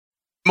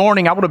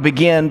Morning. I want to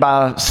begin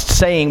by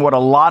saying what a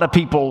lot of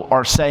people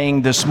are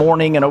saying this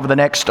morning and over the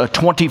next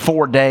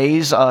 24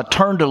 days.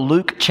 Turn to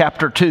Luke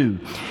chapter 2.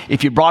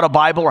 If you brought a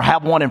Bible or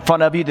have one in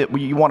front of you that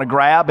you want to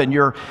grab and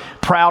you're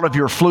proud of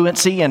your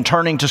fluency in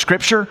turning to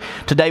Scripture,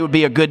 today would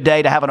be a good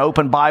day to have an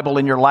open Bible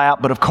in your lap.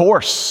 But of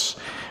course,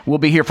 we'll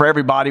be here for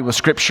everybody with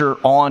Scripture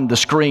on the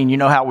screen. You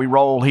know how we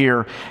roll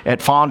here at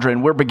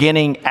Fondren. We're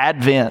beginning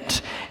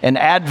Advent. And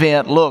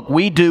Advent, look,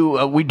 we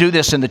do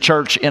this in the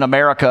church in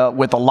America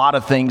with a lot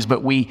of things,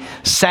 but we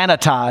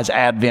sanitize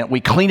Advent.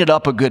 We clean it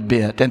up a good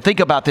bit. And think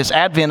about this.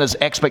 Advent is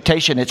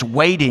expectation. It's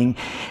waiting.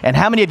 And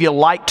how many of you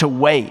like to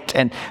wait?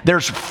 And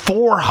there's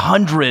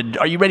 400,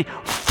 are you ready?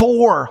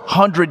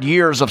 400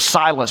 years of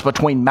silence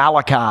between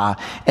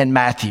Malachi and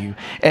Matthew.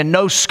 And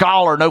no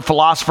scholar, no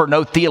philosopher,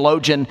 no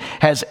theologian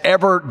has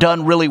ever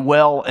done really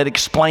well at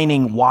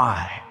explaining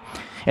why.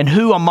 And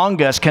who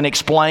among us can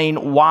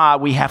explain why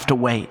we have to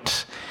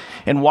wait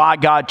and why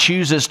God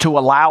chooses to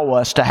allow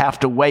us to have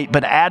to wait?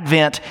 But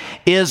Advent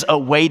is a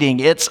waiting.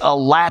 It's a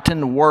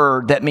Latin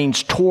word that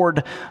means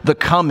toward the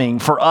coming.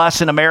 For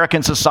us in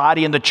American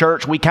society, in the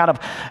church, we kind of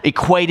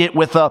equate it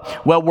with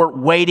we're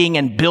waiting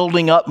and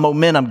building up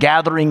momentum,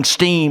 gathering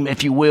steam,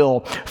 if you will,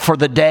 for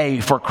the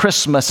day, for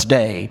Christmas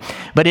Day.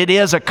 But it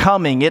is a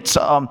coming. It's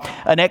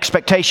an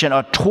expectation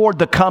toward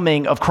the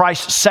coming of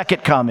Christ's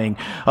second coming.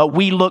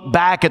 We look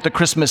back at the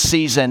Christmas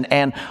season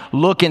and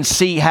look and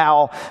see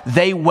how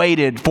they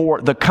waited for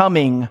the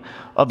coming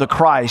of the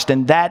Christ,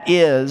 and that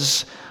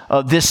is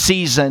this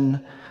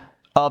season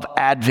of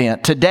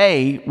Advent.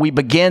 Today we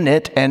begin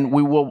it, and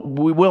we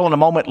will in a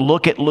moment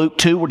look at Luke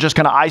 2. We're just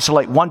going to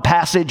isolate one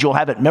passage. You'll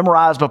have it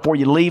memorized before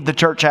you leave the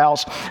church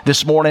house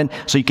this morning,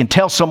 so you can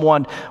tell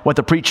someone what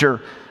the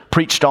preacher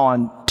preached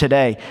on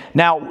today.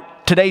 Now,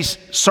 today's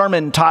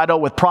sermon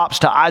title, with props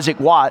to Isaac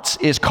Watts,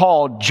 is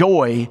called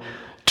Joy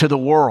to the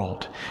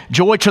World.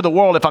 Joy to the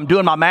World, if I'm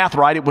doing my math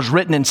right, it was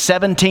written in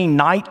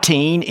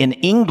 1719 in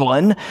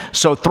England.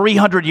 So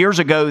 300 years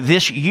ago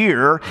this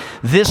year,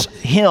 this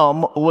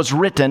hymn was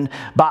written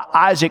by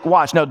Isaac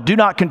Watts. Now, do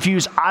not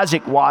confuse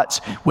Isaac Watts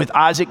with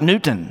Isaac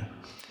Newton.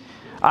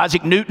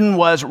 Isaac Newton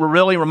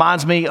really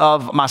reminds me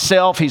of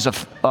myself. He's a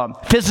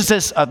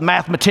physicist, a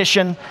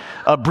mathematician,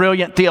 a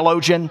brilliant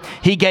theologian.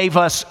 He gave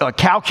us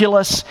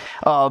calculus,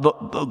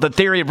 the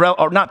theory of,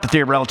 not the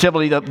theory of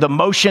relativity, the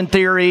motion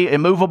theory,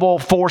 immovable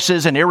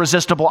forces and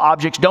irresistible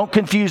objects. Don't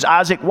confuse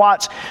Isaac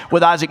Watts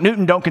with Isaac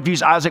Newton. Don't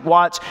confuse Isaac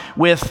Watts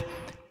with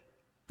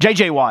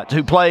J.J. Watt,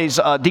 who plays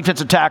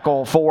defensive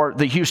tackle for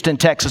the Houston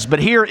Texans. But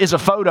here is a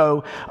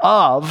photo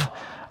of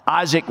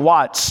Isaac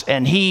Watts,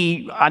 and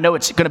I know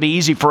it's going to be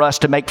easy for us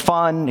to make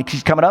fun.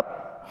 He's coming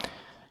up.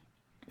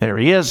 There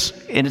he is.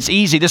 And it's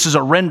easy. This is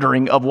a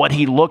rendering of what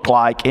he looked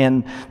like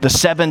in the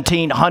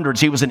 1700s.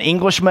 He was an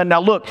Englishman. Now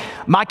look,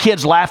 my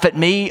kids laugh at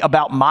me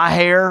about my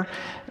hair,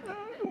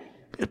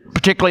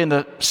 particularly in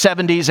the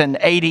 70s and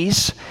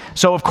 80s.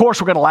 So of course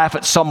we're going to laugh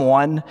at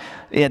someone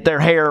at their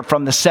hair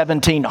from the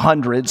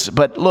 1700s.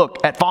 But look,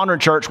 at Fondren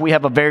Church, we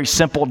have a very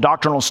simple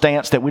doctrinal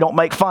stance that we don't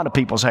make fun of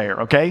people's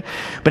hair, okay?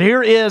 But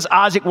here is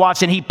Isaac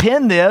Watts, and he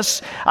penned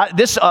this.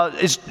 This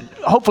is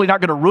hopefully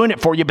not going to ruin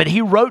it for you, but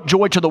he wrote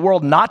Joy to the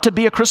World not to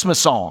be a Christmas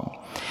song.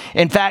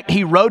 In fact,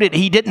 he wrote it,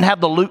 he didn't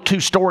have the Luke 2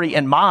 story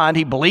in mind.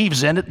 He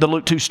believes in it, the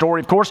Luke 2 story,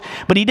 of course,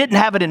 but he didn't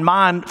have it in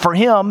mind. For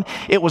him,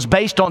 it was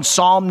based on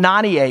Psalm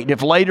 98.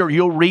 If later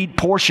you'll read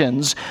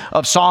portions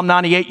of Psalm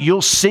 98,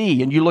 you'll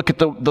see, and you look at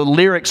the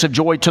lyrics of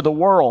Joy to the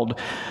World,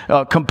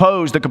 the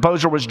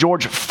composer was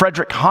George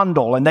Frederick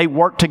Handel, and they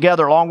worked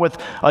together along with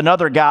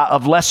another guy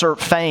of lesser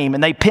fame,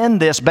 and they penned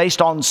this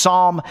based on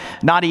Psalm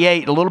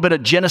 98, a little bit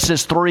of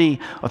Genesis 3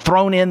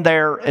 thrown in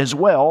there as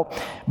well.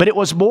 But it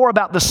was more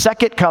about the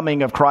second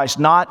coming of Christ,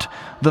 not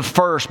the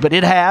first. But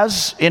it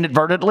has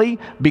inadvertently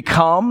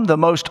become the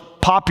most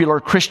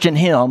popular Christian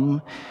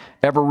hymn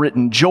ever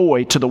written,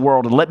 Joy to the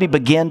World. And let me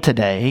begin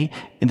today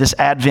in this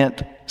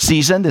Advent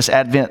season, this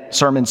Advent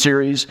sermon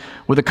series,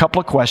 with a couple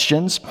of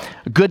questions.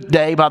 A good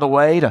day, by the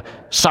way, to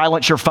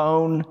silence your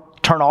phone,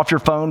 turn off your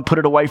phone, put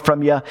it away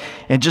from you,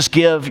 and just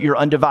give your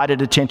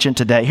undivided attention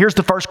today. Here's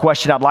the first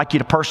question I'd like you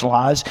to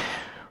personalize.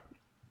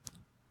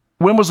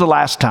 When was the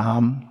last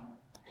time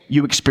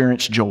you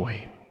experienced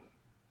joy?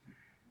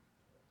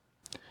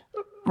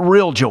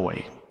 Real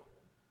joy.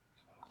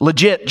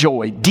 Legit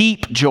joy,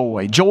 deep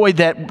joy, joy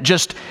that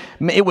just,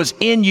 it was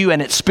in you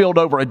and it spilled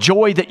over, a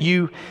joy that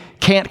you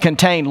can't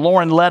contain.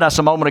 Lauren led us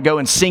a moment ago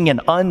in singing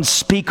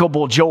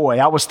unspeakable joy.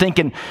 I was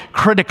thinking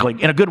critically,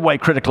 in a good way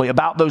critically,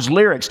 about those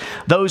lyrics.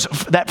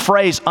 That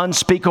phrase,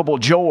 unspeakable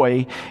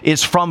joy,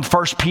 is from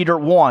 1 Peter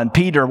 1.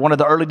 Peter, one of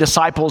the early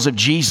disciples of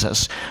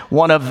Jesus,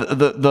 one of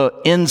the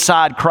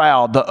inside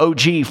crowd, the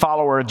OG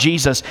follower of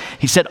Jesus,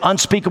 he said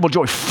unspeakable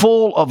joy,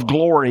 full of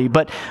glory.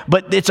 But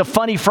it's a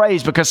funny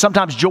phrase because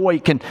sometimes joy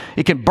can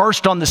can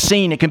burst on the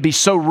scene. It can be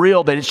so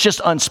real that it's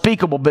just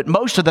unspeakable. But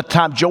most of the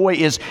time, joy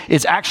is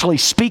actually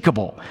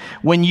speakable.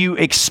 When you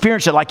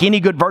experience it, like any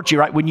good virtue,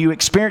 right? When you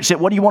experience it,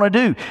 what do you want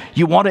to do?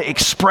 You want to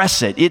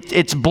express it.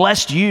 It's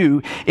blessed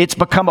you. It's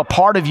become a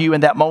part of you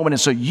in that moment.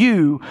 And so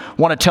you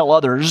want to tell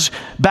others.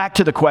 Back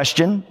to the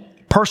question,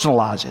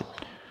 personalize it.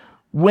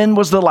 When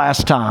was the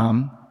last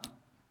time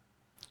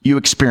you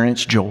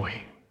experienced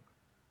joy?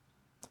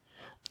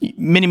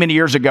 Many, many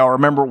years ago, I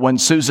remember when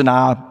Susan and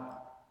I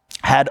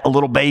had a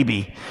little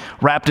baby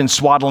wrapped in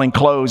swaddling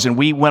clothes, and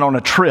we went on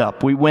a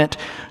trip. We went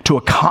to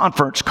a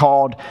conference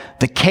called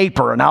The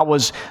Caper, and I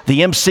was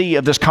the MC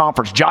of this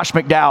conference. Josh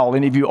McDowell,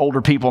 any of you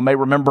older people may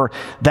remember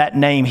that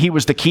name. He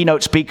was the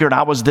keynote speaker, and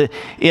I was the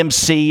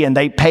MC, and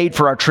they paid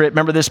for our trip.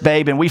 Remember this,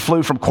 babe? And we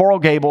flew from Coral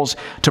Gables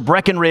to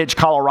Breckenridge,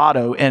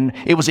 Colorado, and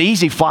it was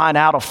easy flying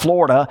out of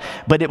Florida,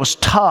 but it was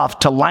tough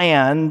to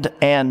land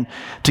and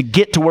to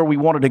get to where we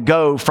wanted to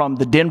go from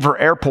the Denver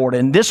airport.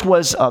 And this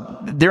was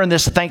during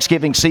this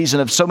Thanksgiving season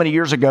of so many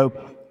years ago.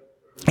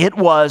 It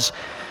was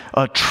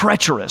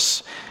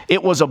treacherous.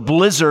 It was a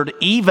blizzard,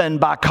 even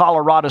by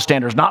Colorado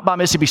standards, not by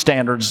Mississippi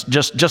standards,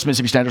 just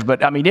Mississippi standards.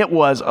 But I mean, it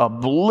was a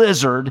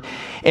blizzard.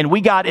 And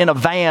we got in a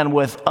van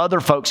with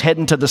other folks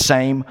heading to the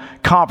same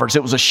conference.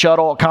 It was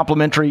a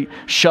complimentary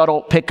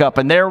shuttle pickup.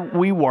 And there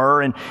we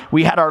were. And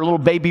we had our little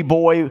baby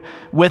boy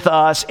with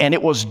us. And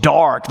it was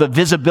dark. The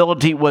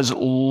visibility was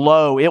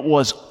low. It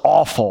was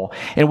awful.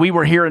 And we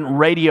were hearing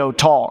radio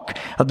talk.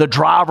 The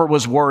driver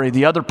was worried.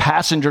 The other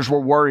passengers were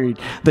worried.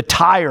 The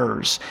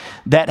tires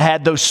that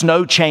had those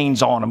snow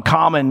chains on them,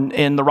 common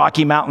in the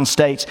Rocky Mountain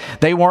states,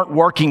 they weren't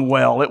working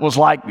well. It was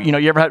like, you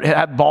ever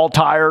have ball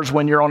tires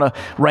when you're on a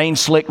rain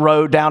slick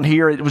road down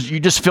here? You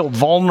just feel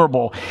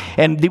vulnerable.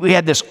 And we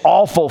had this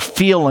awful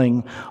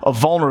feeling of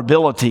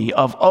vulnerability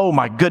of, oh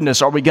my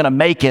goodness, are we going to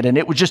make it? And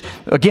it was just,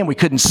 again, we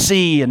couldn't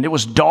see, and it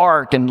was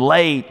dark and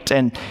late,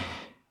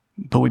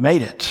 but we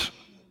made it.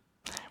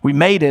 We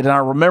made it, and I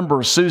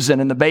remember Susan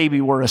and the baby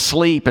were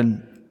asleep,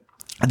 and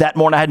that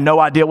morning, I had no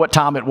idea what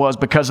time it was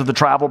because of the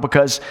travel,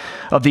 because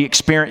of the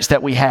experience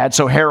that we had,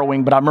 so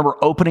harrowing. But I remember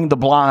opening the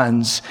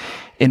blinds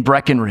in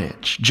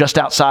Breckenridge, just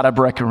outside of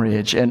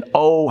Breckenridge, and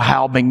oh,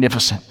 how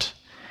magnificent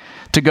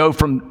to go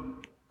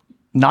from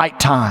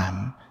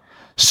nighttime,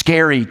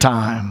 scary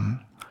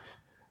time,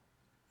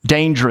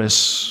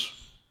 dangerous,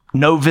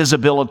 no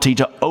visibility,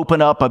 to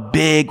open up a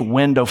big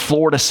window,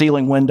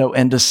 floor-to-ceiling window,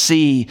 and to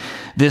see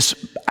this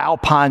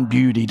alpine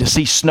beauty, to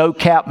see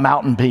snow-capped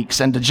mountain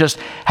peaks, and to just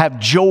have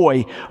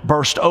joy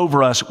burst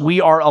over us.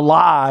 We are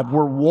alive.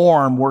 We're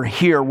warm. We're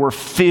here. We're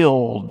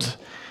filled.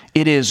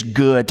 It is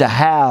good to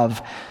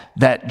have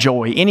that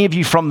joy. Any of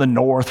you from the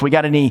North? We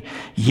got any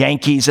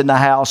Yankees in the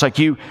house? Like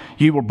you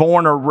were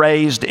born or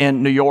raised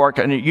in New York,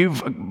 and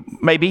you've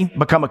maybe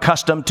become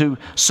accustomed to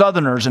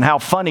Southerners and how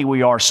funny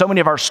we are. So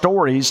many of our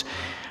stories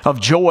of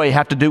joy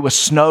have to do with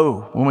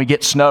snow. When we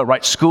get snow,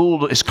 right?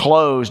 School is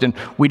closed and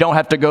we don't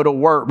have to go to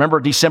work. Remember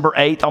December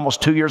 8th,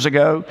 almost 2 years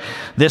ago,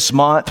 this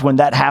month when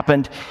that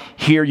happened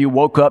here, you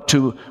woke up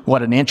to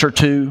an inch or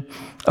two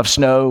of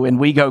snow, and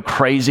we go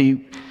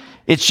crazy.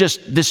 It's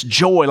just this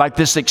joy, like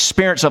this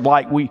experience of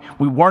like we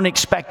weren't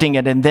expecting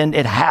it, and then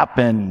it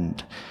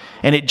happened.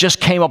 And it just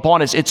came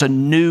upon us. It's a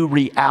new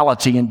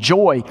reality, and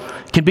joy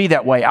can be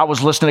that way. I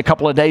was listening a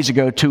couple of days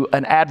ago to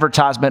an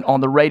advertisement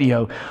on the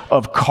radio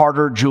of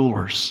Carter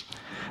Jewelers.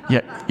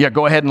 Yeah,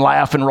 go ahead and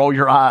laugh and roll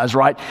your eyes,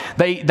 right?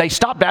 They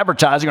stopped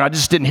advertising. I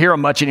just didn't hear them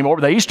much anymore.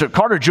 But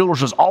Carter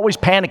Jewelers was always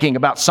panicking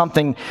about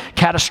something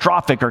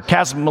catastrophic or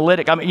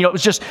catalytic. I mean, it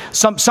was just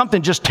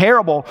something just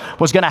terrible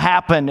was going to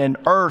happen in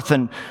earth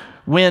and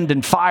wind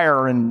and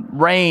fire and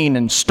rain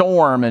and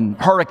storm and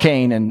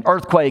hurricane and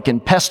earthquake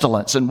and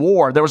pestilence and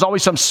war. There was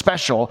always something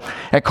special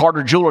at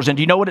Carter Jewelers. And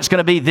do you know what it's going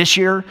to be this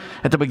year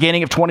at the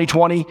beginning of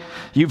 2020?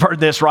 You've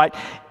heard this, right?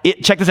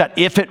 Check this out.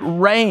 If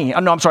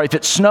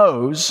it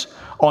snows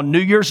on New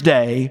Year's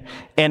Day,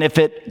 and if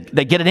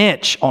they get an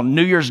inch on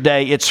New Year's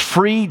Day, it's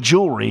free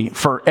jewelry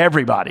for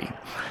everybody.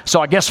 So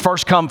I guess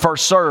first come,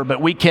 first serve,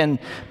 but we can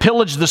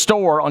pillage the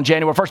store on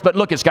January 1st. But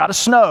look, it's got to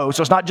snow,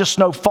 so it's not just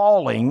snow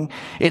falling,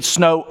 it's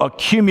snow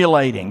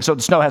accumulating. So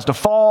the snow has to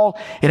fall,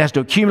 it has to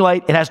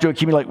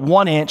accumulate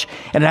 1 inch,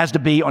 and it has to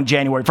be on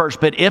January 1st.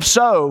 But if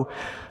so,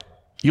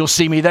 you'll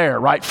see me there,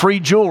 right? Free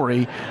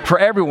jewelry for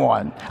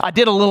everyone. I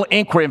did a little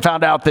inquiry and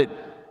found out that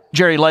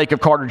Jerry Lake of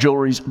Carter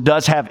Jewelries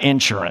does have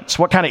insurance.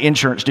 What kind of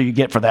insurance do you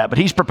get for that? But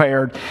he's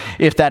prepared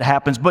if that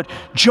happens. But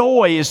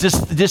joy is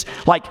this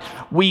like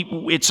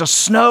it's a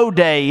snow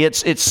day.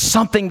 It's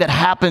something that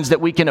happens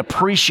that we can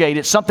appreciate.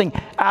 It's something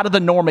out of the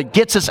norm. It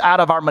gets us out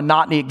of our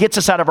monotony. It gets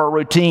us out of our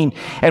routine,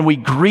 and we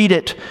greet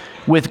it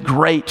with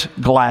great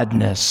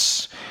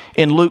gladness.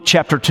 In Luke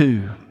chapter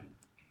 2,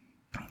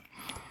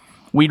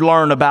 we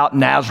learn about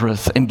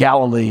Nazareth and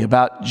Galilee,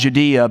 about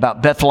Judea,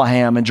 about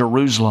Bethlehem and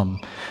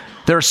Jerusalem.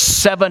 There's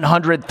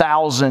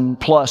 700,000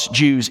 plus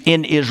Jews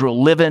in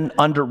Israel living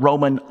under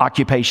Roman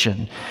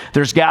occupation.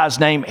 There's guys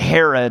named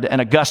Herod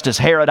and Augustus,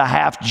 Herod, a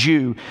half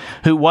Jew,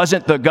 who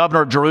wasn't the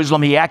governor of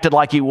Jerusalem. He acted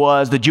like he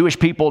was. The Jewish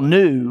people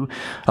knew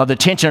of the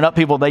tension and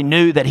upheaval. They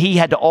knew that he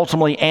had to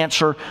ultimately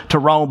answer to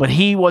Rome, but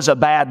he was a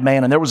bad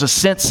man. And there was a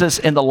census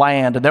in the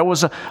land. And there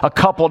was a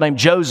couple named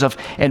Joseph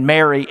and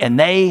Mary, and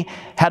they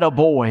had a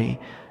boy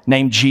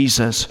named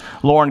Jesus.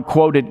 Lauren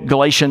quoted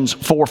Galatians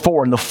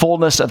 4:4, in the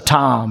fullness of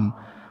time,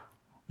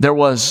 there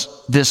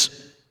was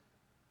this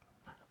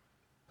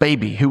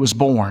baby who was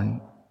born,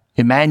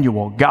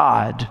 Emmanuel,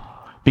 God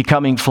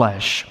becoming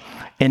flesh.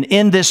 And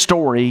in this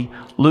story,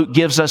 Luke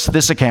gives us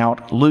this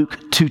account,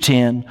 Luke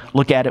 2:10.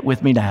 Look at it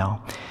with me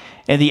now.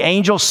 And the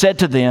angel said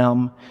to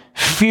them,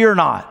 "Fear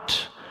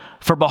not,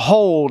 for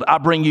behold, I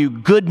bring you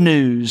good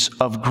news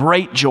of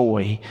great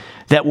joy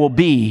that will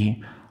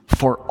be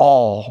for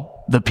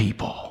all the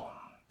people."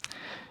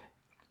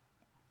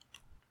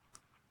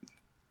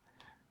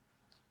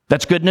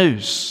 That's good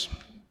news.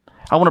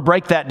 I want to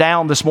break that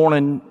down this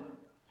morning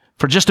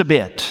for just a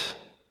bit.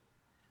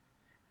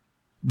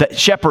 The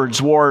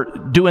shepherds were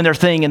doing their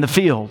thing in the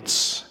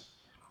fields.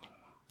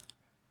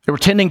 They were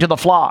tending to the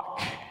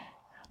flock.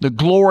 The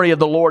glory of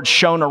the Lord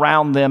shone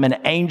around them, and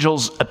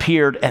angels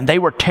appeared, and they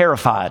were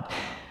terrified.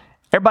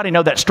 Everybody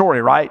know that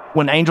story, right?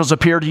 When angels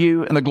appear to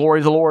you and the glory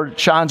of the Lord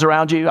shines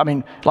around you. I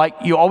mean, like,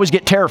 you always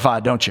get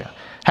terrified, don't you?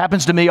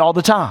 Happens to me all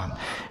the time.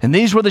 And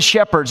these were the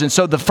shepherds. And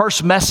so the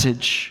first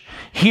message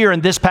here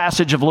in this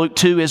passage of Luke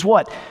 2 is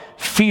what?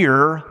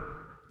 Fear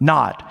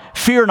not.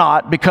 Fear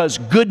not, because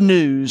good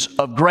news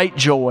of great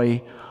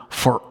joy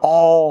for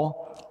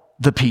all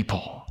the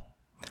people.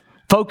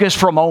 Focus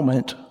for a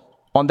moment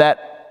on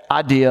that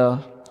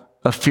idea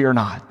of fear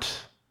not.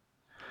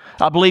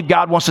 I believe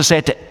God wants to say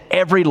it to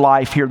every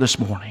life here this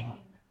morning.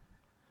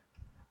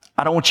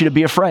 I don't want you to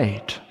be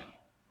afraid.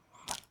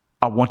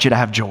 I want you to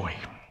have joy.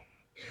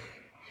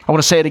 I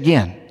want to say it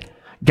again.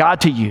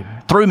 God to you,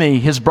 through me,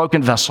 his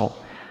broken vessel,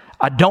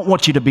 I don't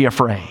want you to be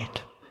afraid.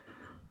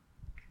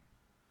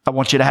 I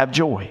want you to have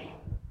joy.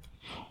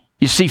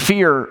 You see,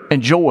 fear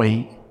and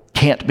joy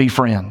can't be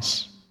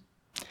friends.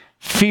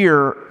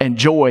 Fear and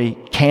joy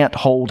can't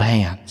hold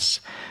hands.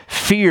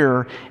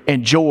 Fear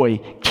and joy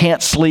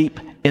can't sleep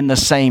in the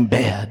same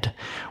bed.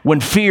 When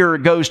fear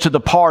goes to the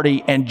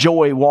party and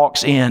joy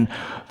walks in,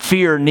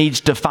 fear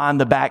needs to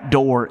find the back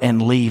door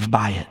and leave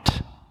by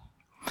it.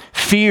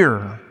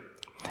 Fear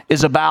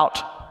is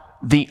about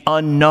the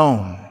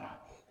unknown.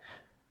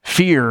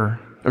 Fear,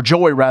 or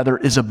joy rather,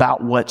 is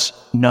about what's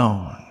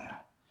known.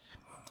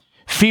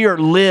 Fear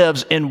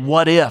lives in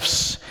what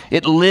ifs.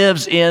 It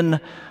lives in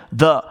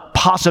the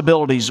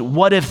possibilities.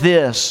 What if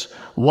this?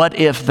 What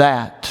if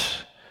that?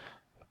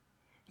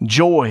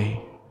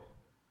 Joy,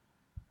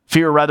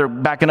 fear rather,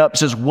 backing up,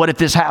 says, what if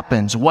this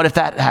happens? What if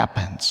that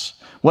happens?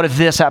 What if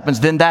this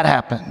happens? Then that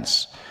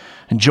happens.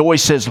 And joy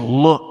says,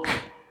 look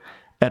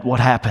at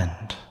what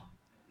happened.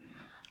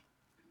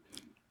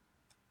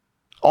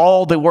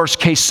 All the worst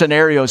case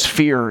scenarios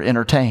fear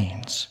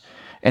entertains.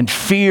 And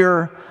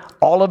fear,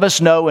 all of us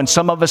know, and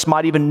some of us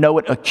might even know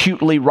it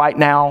acutely right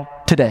now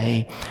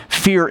today,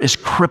 fear is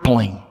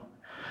crippling,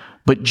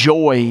 but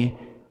joy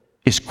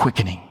is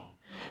quickening.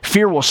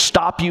 Fear will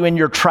stop you in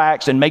your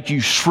tracks and make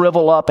you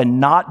shrivel up and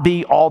not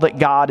be all that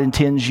God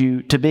intends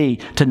you to be,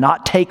 to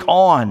not take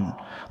on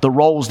the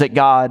roles that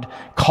God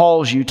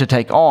calls you to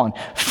take on.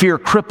 Fear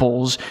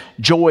cripples,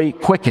 joy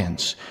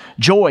quickens.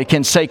 Joy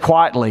can say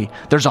quietly,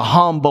 there's a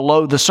hum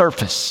below the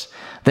surface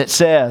that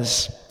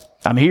says,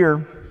 I'm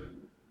here,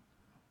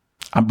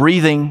 I'm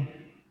breathing,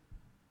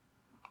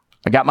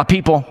 I got my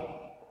people,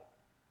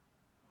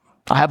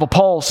 I have a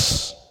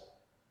pulse,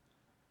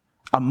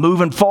 I'm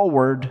moving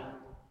forward,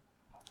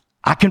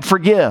 I can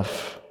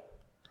forgive.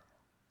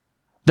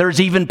 There's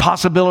even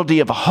possibility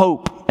of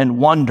hope and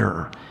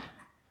wonder.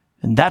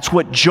 And that's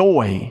what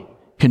joy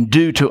can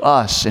do to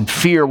us, and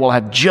fear will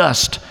have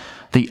just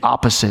the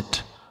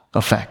opposite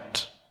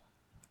effect.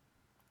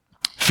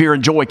 Fear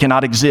and joy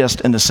cannot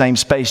exist in the same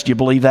space. Do you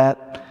believe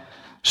that?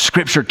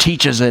 Scripture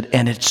teaches it,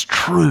 and it's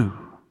true.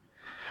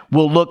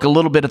 We'll look a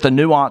little bit at the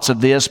nuance of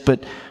this,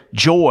 but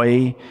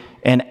joy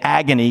and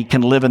agony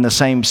can live in the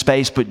same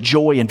space, but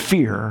joy and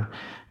fear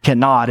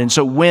cannot. And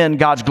so when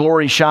God's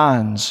glory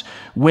shines,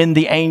 when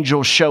the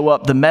angels show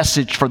up, the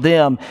message for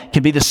them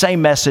can be the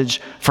same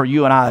message for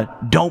you and I.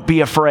 Don't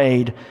be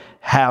afraid,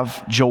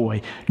 have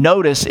joy.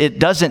 Notice it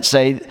doesn't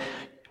say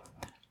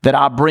that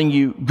I bring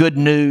you good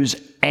news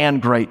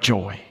and great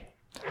joy.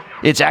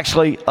 It's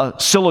actually a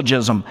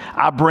syllogism.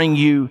 I bring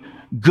you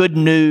good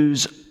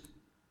news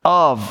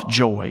of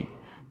joy.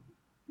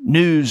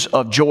 News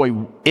of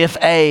joy. If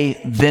A,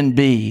 then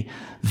B.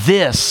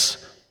 This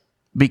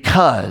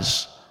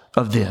because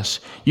of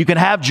this. You can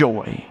have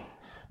joy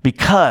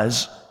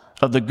because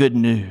of the good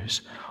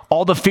news.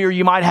 All the fear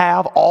you might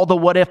have, all the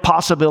what if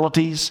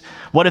possibilities,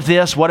 what if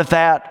this, what if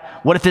that,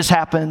 what if this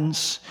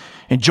happens?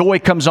 And joy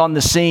comes on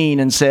the scene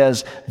and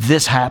says,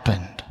 this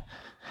happened.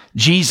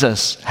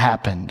 Jesus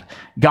happened.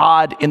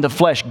 God in the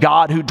flesh,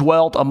 God who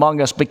dwelt among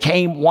us,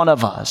 became one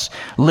of us,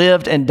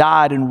 lived and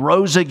died and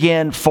rose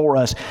again for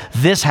us.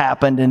 This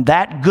happened, and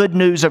that good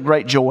news of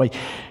great joy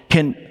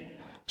can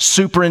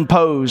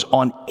superimpose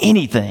on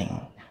anything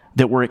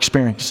that we're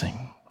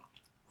experiencing.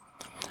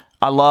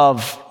 I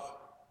love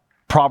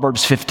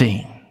Proverbs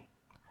 15.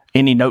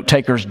 Any note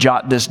takers,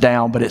 jot this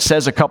down, but it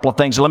says a couple of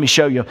things. Let me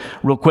show you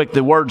real quick.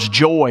 The words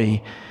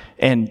joy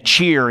and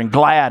cheer and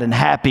glad and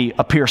happy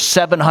appear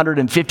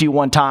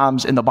 751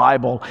 times in the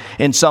Bible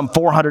in some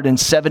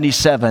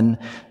 477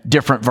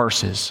 different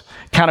verses.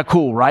 Kind of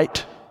cool,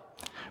 right?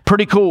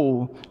 Pretty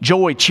cool.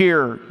 Joy,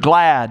 cheer,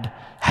 glad,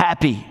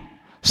 happy.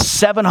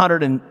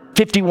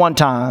 751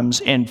 times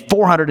in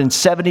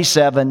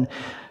 477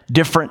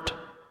 different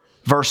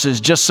verses.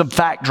 Just some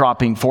fact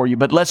dropping for you,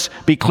 but let's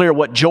be clear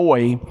what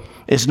joy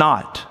is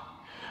not.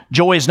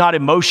 Joy is not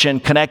emotion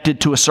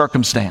connected to a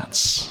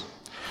circumstance.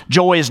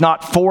 Joy is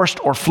not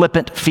forced or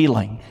flippant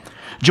feeling.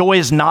 Joy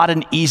is not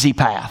an easy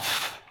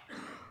path.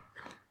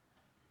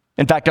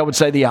 In fact, I would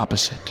say the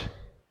opposite.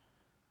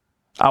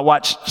 I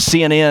watched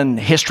CNN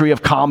History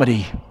of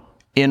Comedy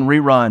in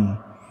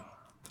rerun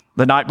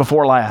the night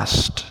before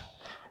last,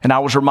 and I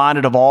was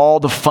reminded of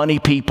all the funny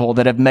people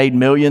that have made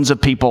millions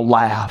of people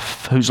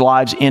laugh, whose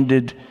lives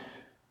ended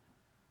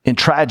in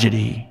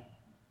tragedy,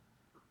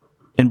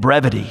 in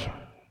brevity.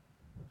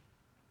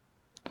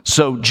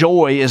 So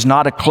joy is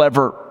not a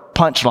clever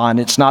punchline.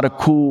 It's not a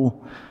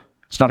cool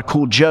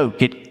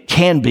joke. It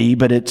can be,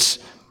 but it's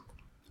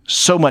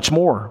so much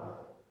more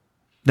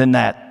than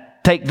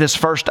that. Take this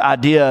first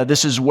idea.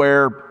 This is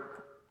where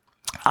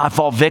I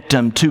fall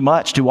victim too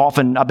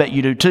often. I bet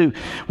you do too.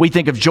 We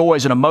think of joy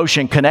as an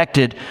emotion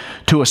connected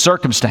to a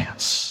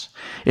circumstance.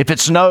 If it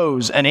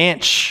snows an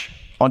inch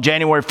on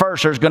January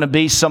 1st, there's going to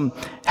be some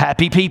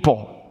happy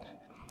people.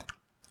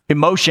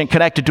 Emotion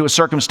connected to a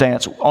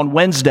circumstance. On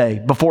Wednesday,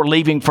 before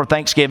leaving for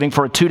Thanksgiving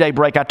for a 2-day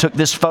break, I took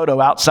this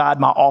photo outside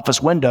my office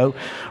window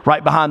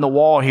right behind the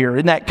wall here.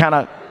 Isn't that kind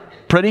of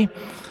pretty?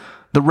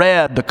 The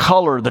red, the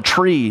color, the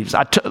trees,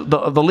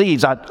 the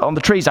leaves on the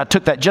trees, I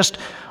took that just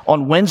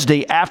on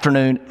Wednesday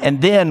afternoon.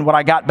 And then when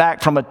I got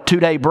back from a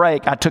 2-day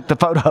break, I took the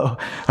photo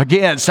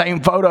again,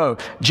 same photo,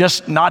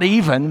 just not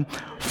even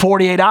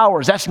 48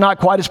 hours. That's not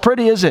quite as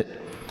pretty, is it?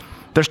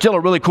 There's still a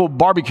really cool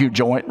barbecue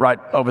joint right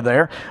over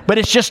there, but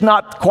it's just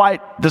not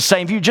quite the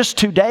same view, just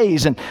 2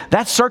 days. And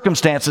that's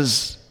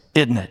circumstances,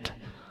 isn't it?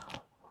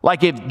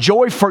 Like if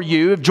joy for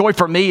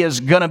me is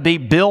going to be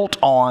built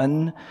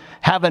on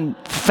having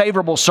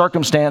favorable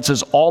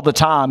circumstances all the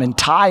time and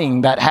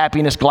tying that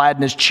happiness,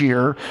 gladness,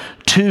 cheer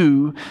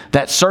to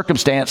that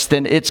circumstance,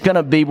 then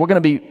we're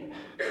going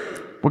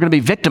to be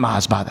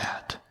victimized by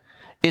that.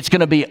 It's going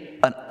to be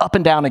an up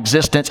and down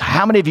existence.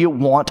 How many of you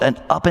want an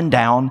up and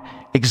down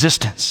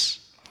existence?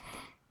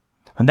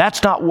 And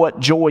that's not what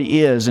joy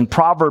is. And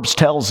Proverbs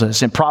tells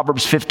us in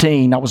Proverbs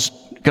 15, I was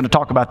going to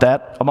talk about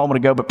that a moment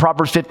ago, but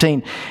Proverbs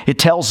 15, it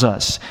tells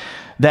us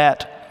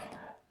that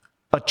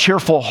a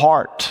cheerful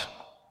heart,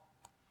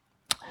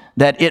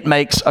 that it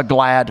makes a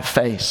glad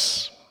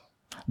face.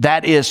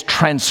 That is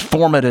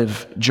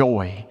transformative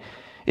joy.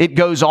 It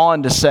goes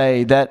on to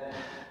say that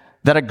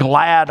a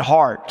glad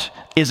heart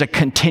is a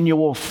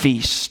continual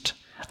feast.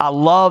 I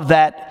love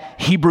that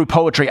Hebrew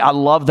poetry. I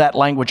love that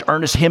language.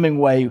 Ernest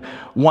Hemingway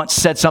once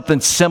said something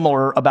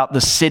similar about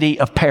the city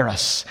of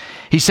Paris.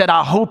 He said,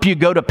 I hope you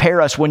go to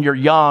Paris when you're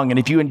young. And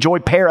if you enjoy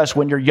Paris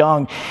when you're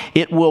young,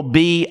 it will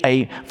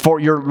be for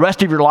your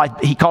rest of your life,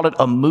 he called it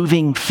a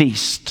moving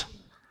feast.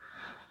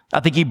 I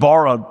think he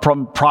borrowed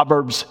from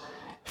Proverbs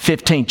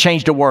 15,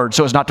 changed a word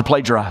so as not to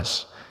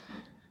plagiarize.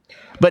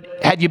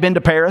 But had you been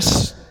to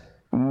Paris?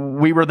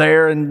 We were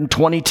there in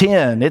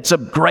 2010. It's a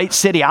great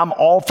city. I'm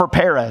all for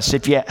Paris.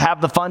 If you have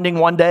the funding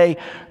one day,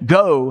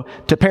 go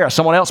to Paris.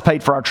 Someone else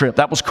paid for our trip.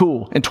 That was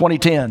cool in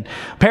 2010.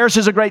 Paris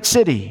is a great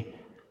city.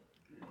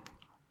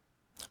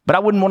 But I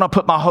wouldn't want to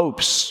put my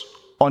hopes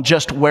on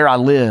just where I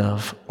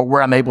live or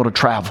where I'm able to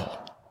travel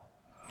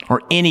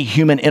or any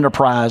human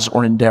enterprise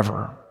or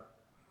endeavor.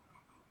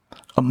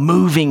 A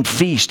moving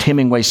feast,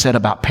 Hemingway said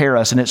about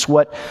Paris, and it's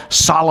what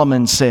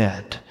Solomon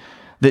said,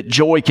 that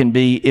joy can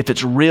be if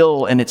it's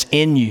real and it's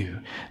in you,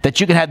 that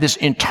you can have this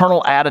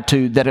internal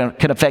attitude that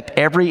can affect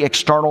every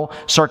external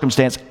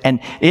circumstance, and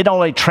it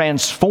only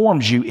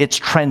transforms you, it's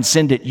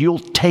transcendent. You'll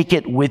take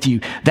it with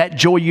you. That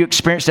joy you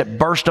experience that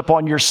burst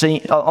upon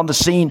on the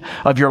scene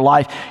of your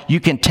life,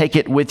 you can take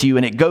it with you.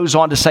 And it goes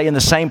on to say in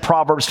the same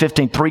Proverbs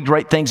 15, 3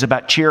 great things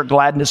about cheer,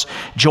 gladness,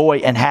 joy,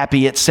 and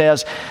happy. It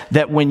says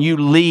that when you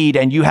lead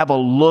and you have a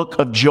look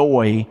of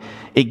joy,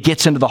 it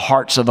gets into the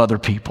hearts of other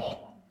people.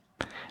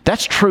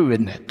 That's true,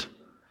 isn't it?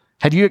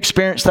 Have you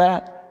experienced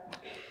that?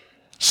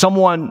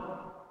 Someone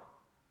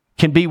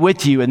can be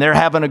with you and they're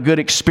having a good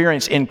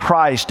experience in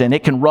Christ, and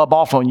it can rub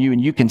off on you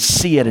and you can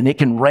see it, and it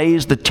can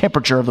raise the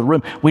temperature of the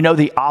room. We know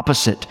the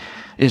opposite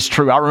is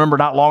true. I remember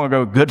not long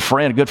ago, a good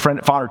friend at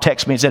Fonder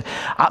texted me and said,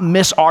 I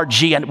miss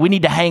RG and we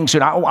need to hang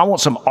soon. I want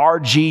some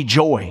RG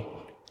joy.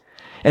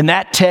 And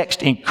that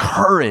text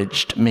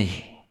encouraged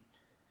me.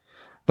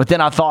 But then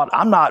I thought,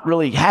 I'm not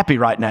really happy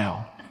right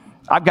now.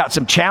 I've got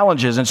some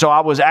challenges. And so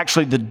I was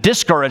actually, the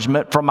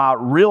discouragement from my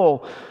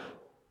real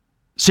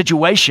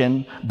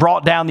situation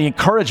brought down the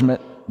encouragement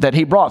that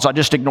he brought. So I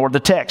just ignored the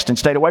text and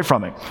stayed away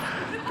from it.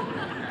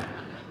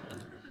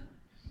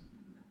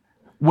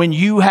 When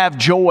you have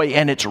joy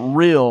and it's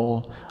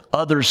real,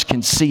 others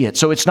can see it.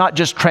 So it's not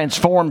just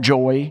transformed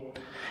joy.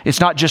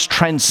 It's not just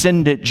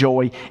transcendent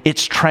joy.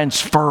 It's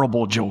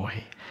transferable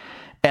joy.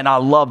 And I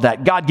love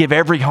that. God, give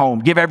every home,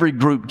 give every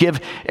group,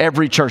 give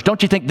every church.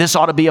 Don't you think this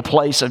ought to be a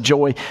place of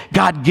joy?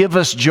 God, give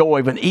us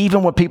joy, but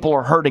even when people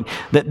are hurting,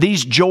 that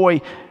these joy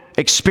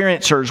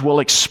experiencers will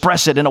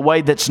express it in a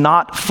way that's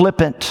not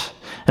flippant,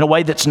 in a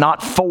way that's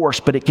not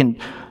forced, but it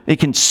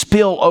can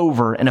spill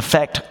over and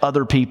affect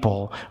other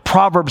people.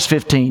 Proverbs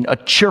 15, a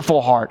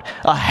cheerful heart,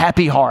 a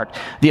happy heart,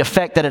 the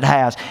effect that it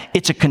has,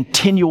 it's a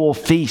continual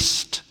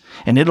feast.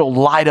 And it'll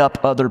light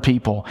up other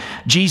people.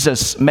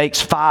 Jesus makes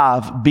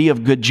 5 be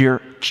of good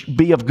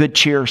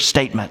cheer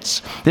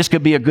statements. This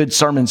could be a good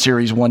sermon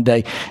series one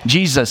day.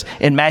 Jesus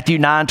in Matthew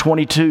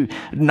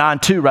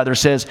 9:2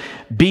 says,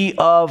 be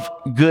of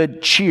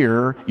good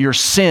cheer, your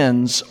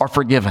sins are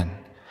forgiven.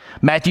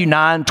 Matthew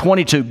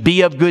 9:22,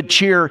 be of good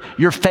cheer,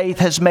 your faith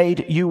has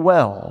made you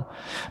well.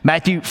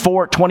 Matthew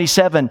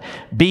 4:27,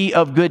 be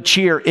of good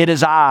cheer, it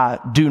is I,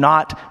 do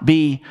not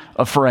be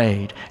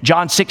afraid.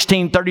 John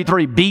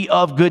 16:33, be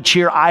of good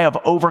cheer, I have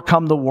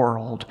overcome the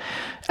world.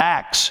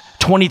 Acts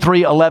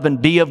 23:11,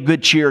 be of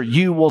good cheer,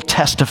 you will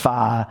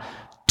testify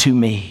to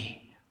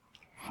me.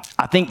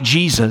 I think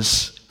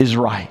Jesus is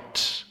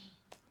right.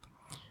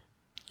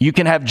 You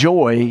can have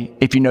joy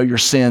if you know your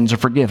sins are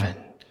forgiven.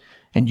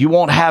 And you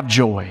won't have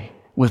joy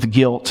with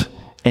guilt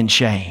and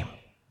shame.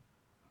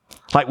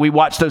 Like we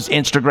watch those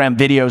Instagram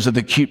videos of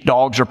the cute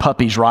dogs or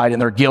puppies, right?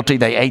 And they're guilty.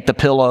 They ate the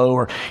pillow,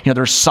 or,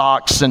 there's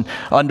socks and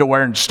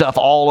underwear and stuff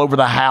all over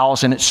the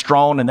house, and it's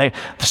strewn, and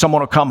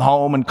someone will come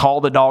home and call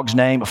the dog's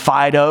name.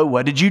 Fido,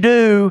 what did you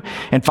do?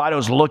 And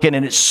Fido's looking,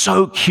 and it's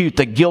so cute.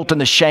 The guilt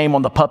and the shame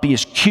on the puppy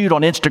is cute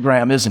on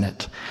Instagram, isn't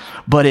it?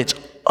 But it's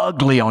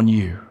ugly on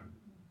you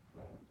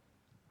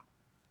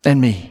and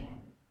me.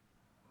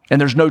 And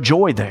there's no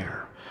joy there.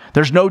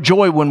 There's no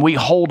joy when we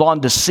hold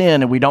on to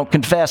sin and we don't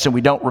confess and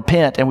we don't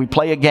repent and we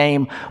play a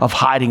game of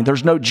hiding.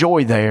 There's no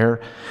joy there.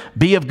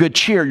 Be of good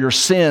cheer. Your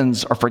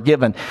sins are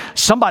forgiven.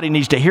 Somebody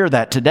needs to hear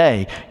that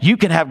today. You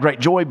can have great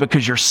joy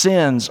because your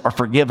sins are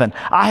forgiven.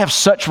 I have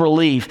such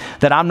relief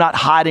that I'm not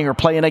hiding or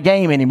playing a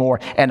game anymore,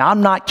 and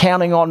I'm not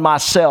counting on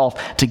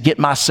myself to get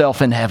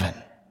myself in heaven.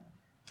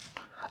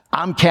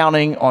 I'm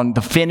counting on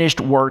the finished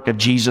work of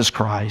Jesus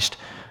Christ,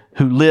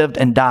 who lived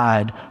and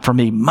died for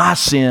me. My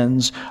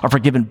sins are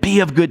forgiven. Be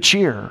of good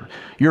cheer.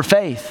 Your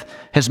faith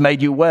has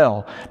made you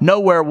well.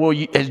 Nowhere will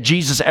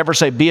Jesus ever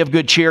say, be of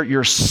good cheer,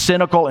 you're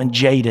cynical and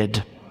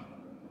jaded.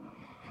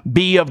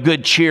 Be of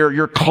good cheer,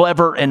 you're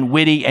clever and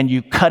witty and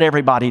you cut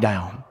everybody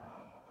down.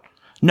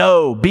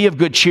 No, be of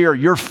good cheer,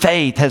 your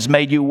faith has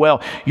made you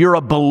well. You're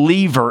a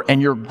believer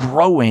and you're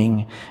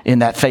growing in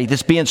that faith.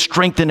 It's being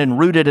strengthened and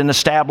rooted and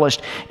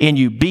established in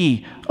you.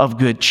 Be of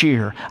good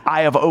cheer.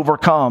 I have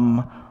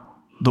overcome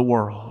the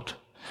world.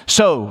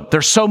 So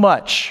there's so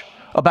much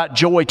about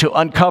joy to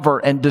uncover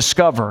and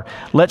discover.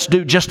 Let's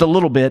do just a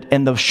little bit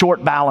in the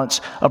short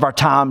balance of our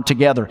time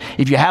together.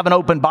 If you have an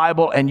open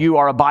Bible and you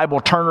are a Bible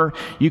turner,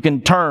 you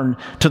can turn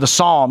to the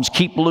Psalms.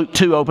 Keep Luke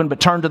 2 open, but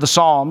turn to the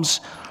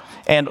Psalms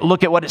and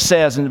look at what it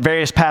says in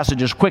various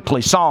passages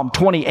quickly. Psalm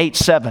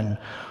 28:7.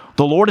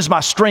 The Lord is my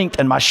strength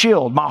and my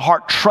shield. My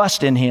heart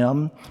trusts in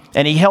him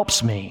and he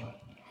helps me.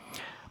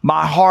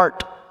 My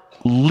heart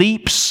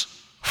leaps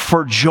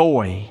for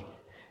joy,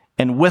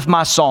 and with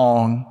my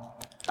song,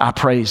 I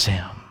praise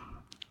him.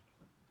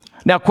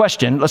 Now,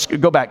 question, let's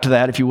go back to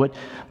that if you would.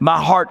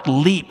 My heart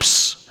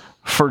leaps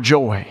for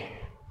joy.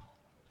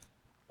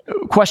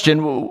 Question,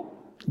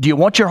 do you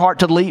want your heart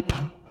to leap?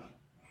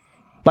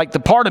 Like the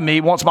part of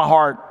me wants my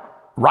heart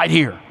right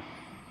here.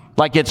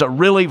 Like it's a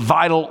really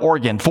vital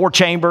organ. 4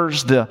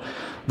 chambers, the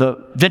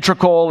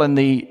ventricle and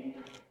the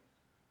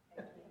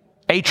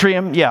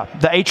atrium. Yeah,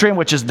 the atrium,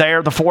 which is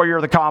there, the foyer,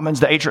 the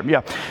commons, the atrium.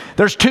 Yeah,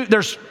 there's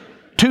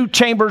 2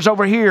 chambers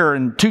over here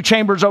and 2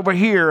 chambers over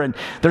here, and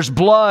there's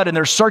blood and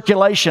there's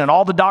circulation, and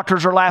all the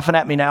doctors are laughing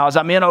at me now as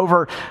I'm in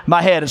over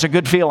my head. It's a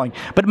good feeling.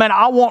 But man,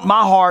 I want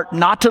my heart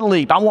not to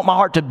leap. I want my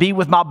heart to be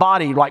with my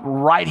body, like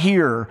right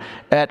here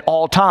at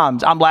all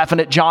times. I'm laughing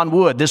at John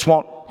Wood.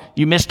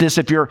 You missed this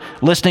if you're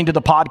listening to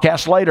the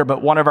podcast later,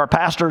 but one of our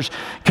pastors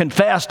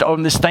confessed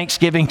on this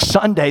Thanksgiving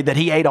Sunday that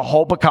he ate a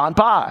whole pecan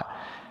pie.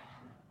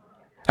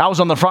 I was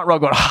on the front row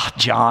going,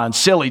 John,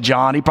 silly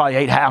John. He probably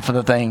ate half of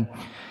the thing.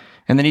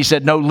 And then he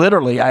said, no,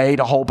 literally, I ate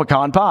a whole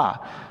pecan pie.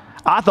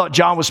 I thought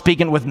John was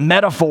speaking with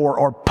metaphor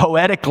or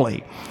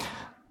poetically.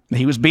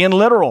 He was being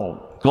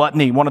literal.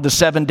 Gluttony, one of the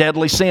 7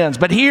 deadly sins.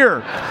 But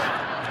here,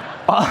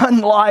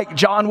 unlike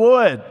John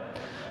Wood,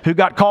 who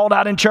got called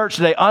out in church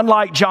today,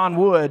 unlike John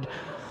Wood,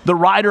 the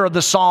writer of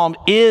the psalm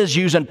is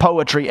using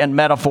poetry and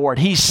metaphor.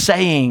 He's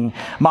saying,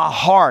 my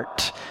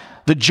heart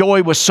The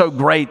joy was so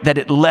great that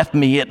it left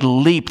me. It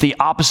leaped. The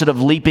opposite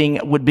of leaping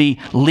would be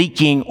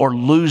leaking or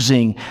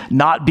losing,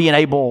 not being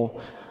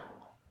able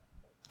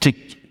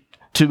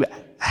to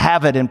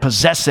have it and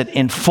possess it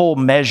in full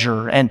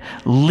measure. And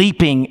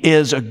leaping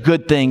is a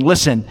good thing.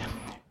 Listen,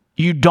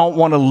 you don't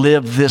want to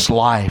live this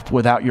life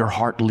without your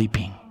heart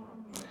leaping.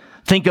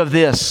 Think of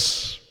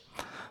this.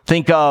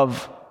 Think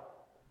of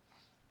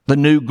the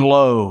new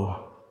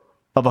glow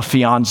of a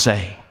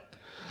fiance.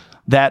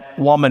 That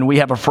woman, we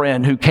have a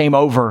friend who came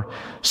over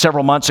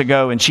several months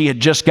ago, and she had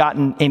just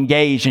gotten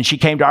engaged, and she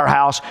came to our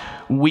house.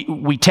 We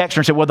texted her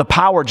and said, well, the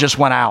power just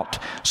went out,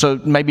 so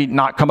maybe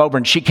not come over.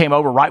 And she came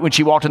over right when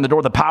she walked in the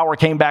door. The power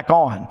came back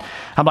on.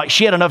 I'm like,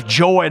 she had enough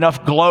joy,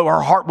 enough glow.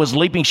 Her heart was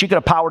leaping. She could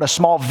have powered a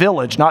small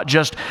village, not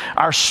just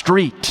our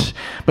street.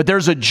 But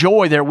there's a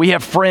joy there. We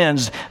have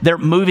friends. They're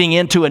moving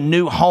into a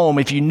new home.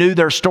 If you knew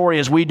their story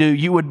as we do,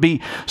 you would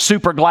be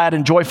super glad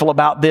and joyful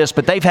about this.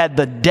 But they've had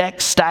the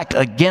deck stacked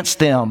against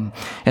them,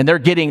 and they're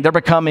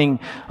becoming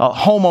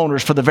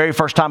homeowners for the very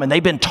first time. And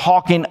they've been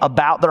talking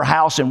about their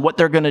house and what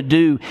they're going to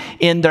do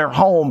in their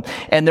home.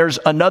 And there's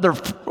another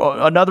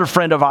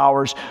friend of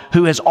ours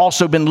who has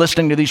also been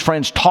listening to these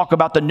friends talk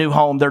about the new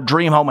home, their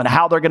dream home, and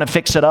how they're going to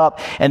fix it up.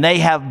 And they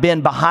have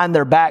been behind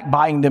their back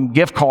buying them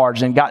gift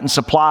cards and gotten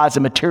supplies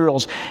and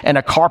materials and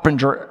a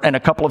carpenter and a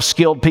couple of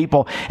skilled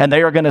people. And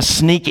they are going to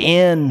sneak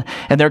in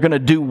and they're going to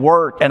do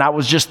work. And I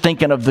was just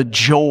thinking of the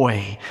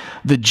joy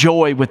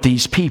with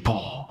these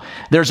people.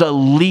 There's a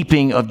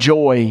leaping of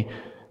joy.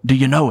 Do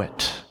you know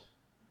it?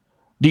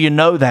 Do you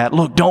know that?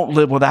 Look, don't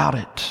live without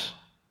it.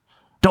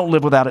 Don't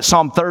live without it.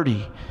 Psalm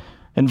 30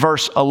 and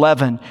verse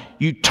 11.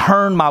 You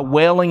turn my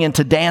wailing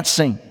into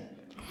dancing.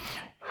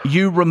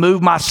 You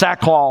remove my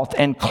sackcloth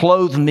and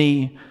clothe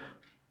me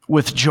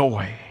with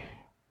joy.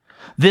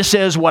 This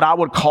is what I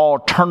would call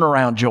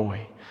turnaround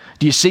joy.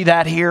 Do you see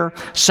that here?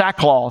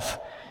 Sackcloth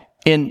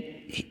in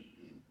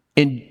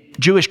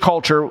Jewish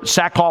culture,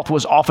 sackcloth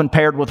was often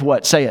paired with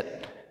what? Say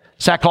it.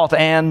 Sackcloth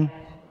and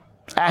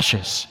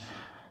ashes,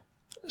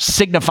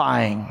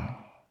 signifying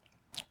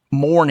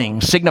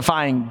mourning,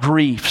 signifying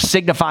grief,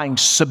 signifying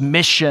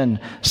submission,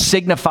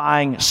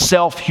 signifying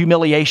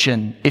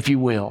self-humiliation, if you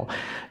will.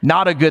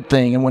 Not a good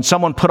thing. And when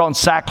someone put on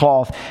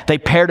sackcloth, they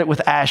paired it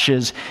with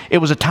ashes. It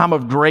was a time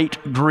of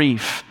great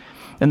grief.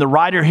 And the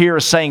writer here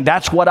is saying,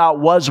 that's what I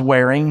was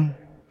wearing,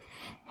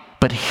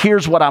 but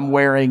here's what I'm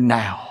wearing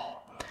now.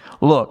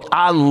 Look,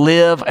 I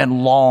live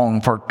and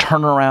long for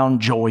turnaround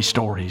joy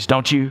stories,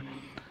 don't you?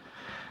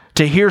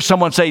 To hear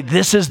someone say,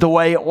 this is the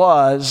way it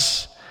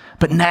was,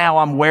 but now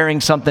I'm wearing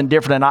something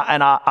different.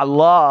 And I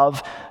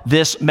love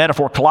this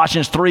metaphor.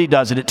 Colossians 3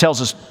 does it. It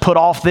tells us, put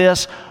off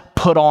this,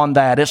 put on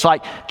that. It's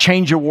like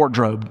change your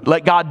wardrobe.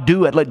 Let God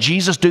do it. Let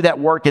Jesus do that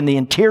work in the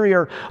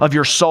interior of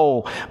your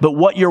soul. But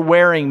what you're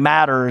wearing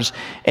matters,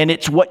 and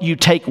it's what you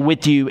take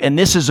with you. And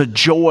this is a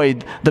joy.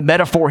 The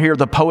metaphor here,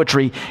 the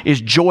poetry,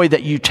 is joy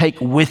that you take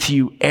with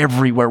you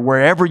everywhere.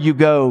 Wherever you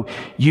go,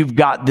 you've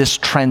got this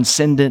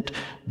transcendent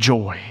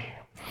joy.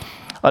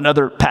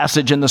 Another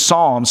passage in the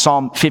Psalm,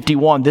 Psalm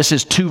 51. This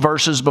is 2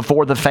 verses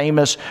before the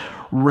famous,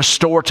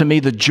 restore to me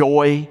the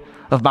joy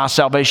of my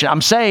salvation.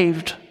 I'm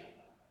saved,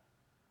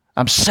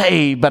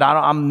 but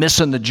I'm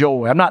missing the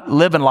joy. I'm not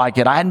living like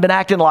it. I hadn't been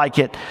acting like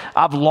it.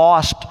 I've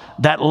lost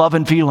that love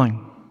and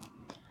feeling,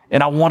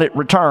 and I want it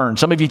returned.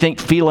 Some of you think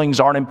feelings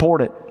aren't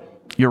important.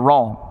 You're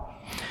wrong.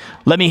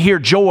 Let me hear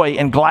joy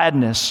and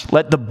gladness.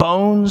 Let the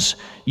bones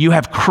you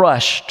have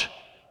crushed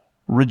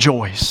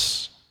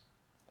rejoice.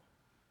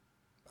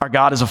 Our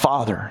God is a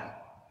Father.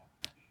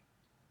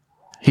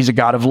 He's a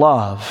God of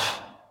love.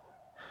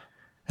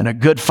 And a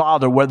good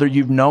Father, whether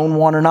you've known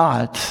one or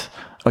not,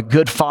 a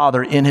good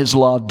Father in His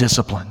love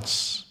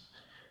disciplines.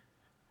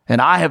 And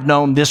I have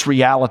known this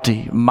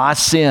reality, my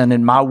sin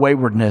and my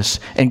waywardness,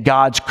 and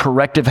God's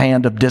corrective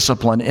hand of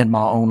discipline in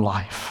my own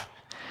life.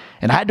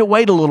 And I had to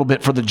wait a little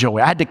bit for the joy.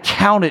 I had to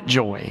count it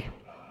joy.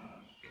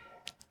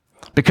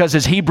 Because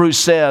as Hebrews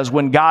says,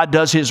 when God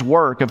does His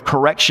work of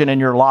correction in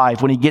your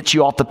life, when He gets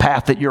you off the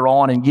path that you're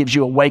on and gives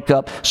you a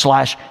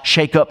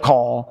wake-up/shake-up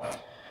call,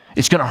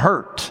 it's going to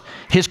hurt.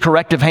 His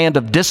corrective hand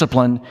of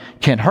discipline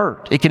can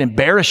hurt. It can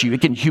embarrass you.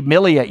 It can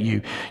humiliate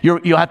you.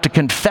 You'll have to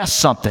confess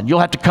something. You'll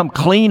have to come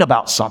clean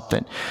about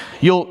something.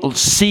 You'll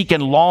seek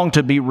and long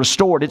to be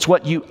restored. It's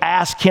what you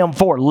ask Him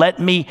for. Let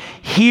me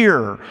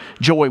hear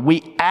joy.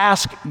 We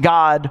ask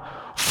God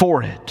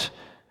for it.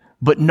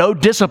 But no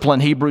discipline,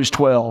 Hebrews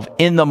 12,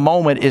 in the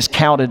moment is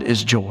counted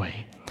as joy.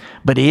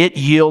 But it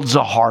yields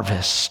a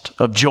harvest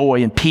of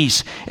joy and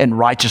peace and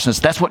righteousness.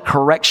 That's what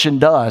correction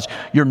does.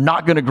 You're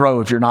not going to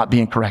grow if you're not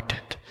being corrected.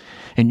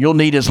 And you'll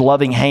need His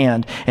loving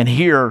hand. And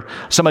here,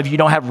 some of you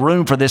don't have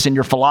room for this in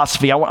your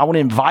philosophy. I want to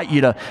invite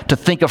you to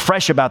think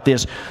afresh about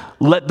this.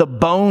 Let the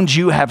bones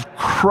you have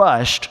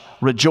crushed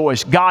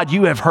rejoice. God,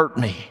 you have hurt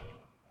me.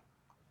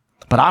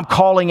 But I'm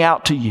calling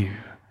out to you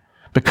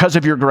because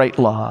of your great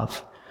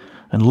love.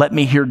 And let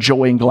me hear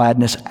joy and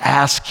gladness.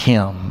 Ask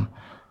Him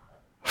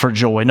for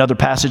joy. Another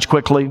passage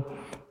quickly.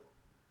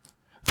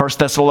 1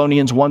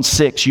 Thessalonians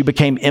 1:6, you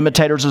became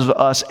imitators of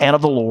us and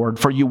of the Lord,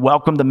 for you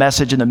welcomed the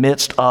message in the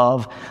midst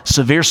of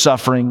severe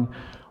suffering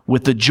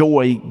with the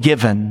joy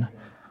given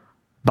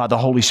by the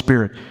Holy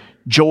Spirit.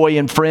 Joy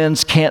and fear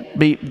can't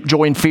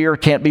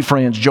be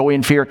friends. Joy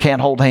and fear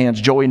can't hold hands.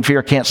 Joy and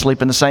fear can't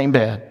sleep in the same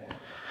bed.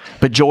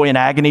 But joy and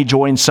agony,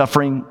 joy and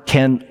suffering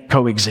can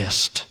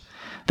coexist.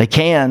 They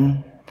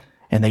can,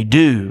 and they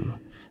do,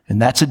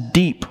 and that's a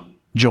deep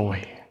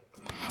joy.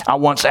 I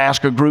once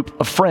asked a group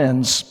of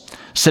friends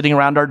sitting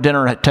around our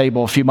dinner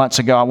table a few months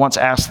ago, I once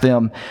asked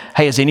them,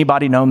 hey, has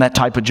anybody known that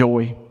type of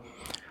joy?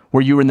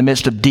 Where you were in the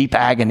midst of deep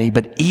agony,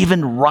 but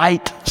even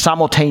right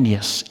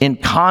simultaneous, in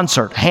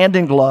concert, hand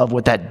in glove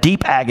with that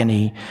deep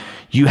agony,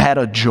 you had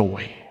a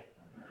joy.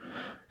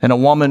 And a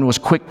woman was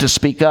quick to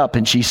speak up,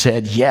 and she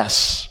said,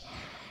 yes.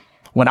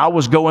 When I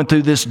was going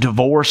through this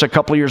divorce a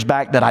couple of years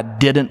back that I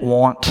didn't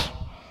want,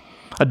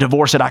 a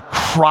divorce that I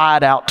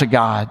cried out to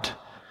God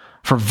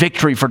for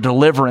victory, for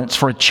deliverance,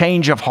 for a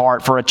change of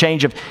heart, for a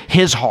change of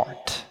His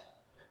heart.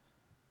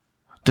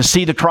 To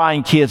see the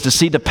crying kids, to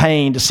see the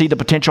pain, to see the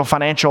potential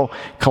financial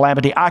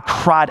calamity. I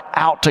cried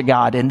out to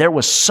God, and there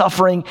was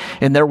suffering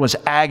and there was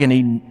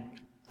agony,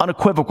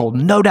 unequivocal,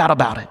 no doubt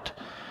about it.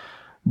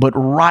 But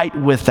right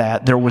with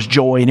that, there was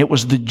joy, and it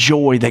was the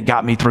joy that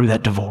got me through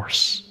that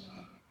divorce.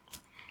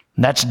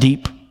 And that's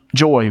deep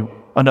joy.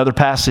 Another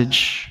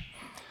passage,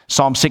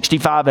 Psalm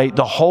 65:8,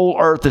 the whole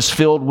earth is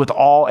filled with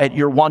awe at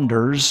your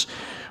wonders.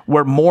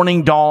 Where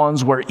morning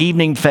dawns, where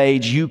evening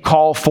fades, you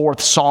call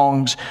forth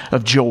songs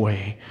of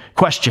joy.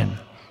 Question,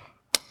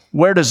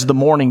 where does the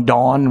morning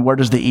dawn, where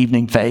does the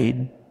evening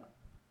fade?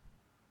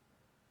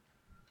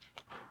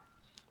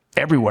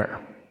 Everywhere.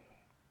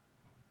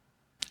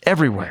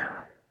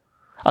 Everywhere.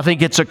 I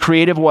think it's a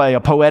creative way, a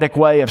poetic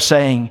way of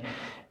saying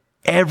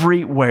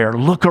everywhere,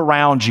 look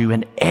around you,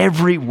 and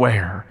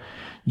everywhere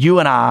you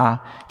and I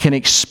can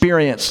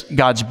experience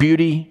God's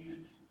beauty,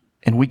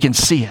 and we can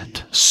see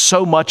it.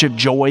 So much of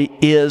joy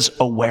is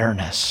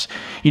awareness.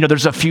 You know,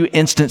 there's a few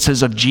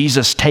instances of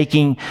Jesus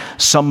taking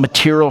some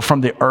material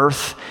from the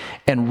earth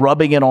and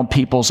rubbing it on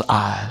people's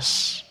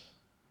eyes.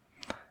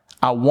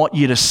 I want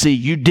you to see.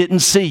 You didn't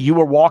see. You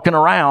were walking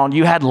around.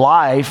 You had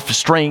life,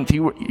 strength.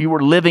 You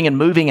were living and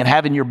moving and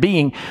having your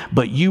being,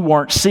 but you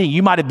weren't seeing.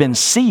 You might have been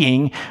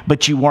seeing,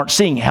 but you weren't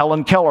seeing.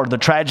 Helen Keller, the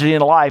tragedy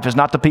in life is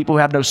not the people who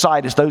have no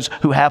sight, it's those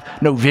who have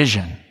no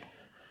vision.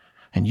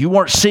 And you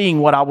weren't seeing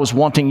what I was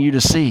wanting you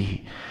to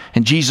see.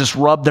 And Jesus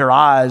rubbed their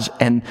eyes,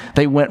 and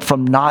they went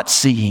from not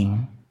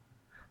seeing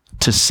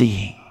to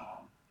seeing.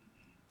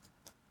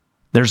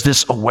 There's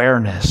this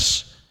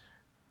awareness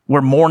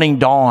where morning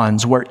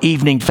dawns, where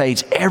evening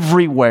fades,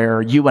 everywhere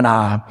you and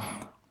I,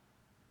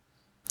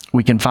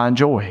 we can find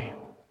joy.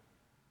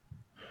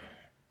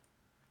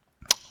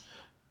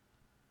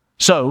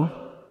 So,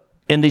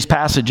 in these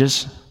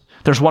passages,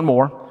 there's one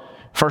more.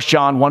 1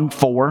 John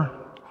 1:4.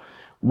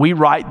 We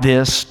write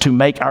this to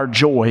make our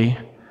joy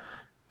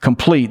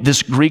complete.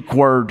 This Greek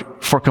word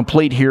for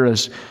complete here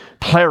is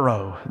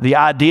plero. The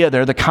idea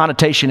there, the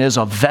connotation is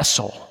a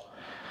vessel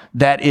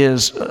that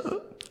is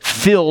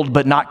filled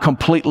but not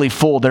completely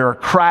full. There are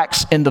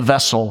cracks in the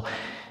vessel,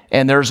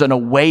 and there's an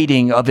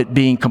awaiting of it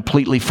being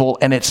completely full,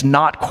 and it's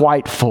not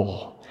quite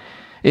full.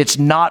 It's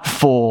not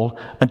full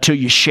until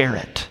you share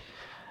it.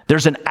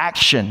 There's an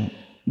action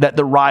that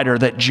the writer,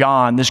 that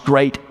John, this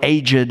great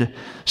aged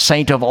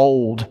saint of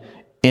old,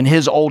 in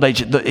his old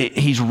age,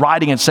 he's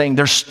writing and saying,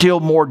 there's still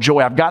more joy.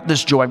 I've got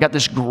this joy. I've got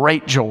this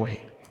great joy.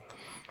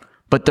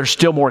 But there's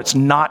still more. It's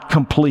not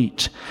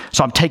complete.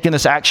 So I'm taking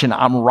this action.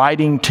 I'm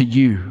writing to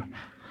you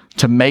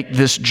to make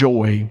this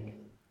joy,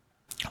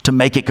 to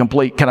make it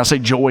complete. Can I say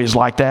joy is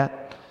like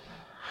that?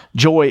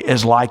 Joy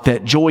is like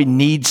that. Joy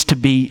needs to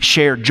be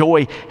shared.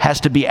 Joy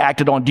has to be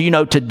acted on. Do you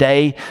know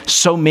today,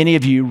 so many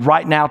of you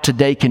right now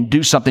today can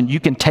do something. You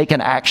can take an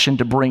action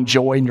to bring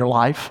joy in your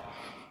life.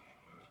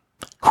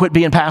 Quit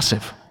being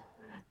passive.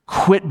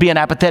 Quit being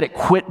apathetic.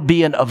 Quit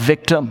being a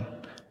victim.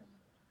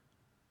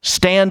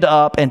 Stand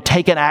up and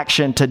take an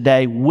action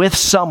today with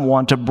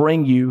someone to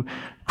bring you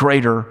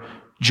greater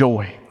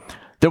joy.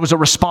 There was a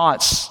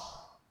response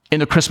in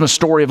the Christmas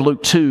story of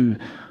Luke 2.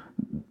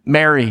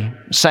 Mary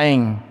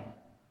sang,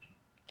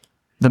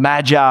 the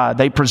Magi,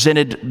 they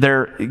presented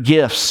their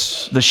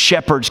gifts. The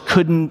shepherds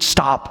couldn't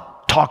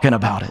stop talking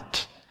about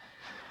it.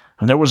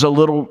 And there was a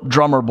little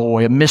drummer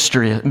boy, a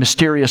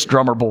mysterious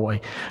drummer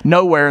boy.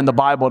 Nowhere in the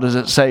Bible does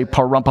it say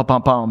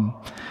pa-rum-pa-pum-pum.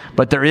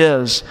 But there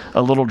is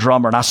a little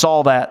drummer. And I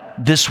saw that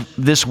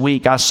this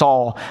week. I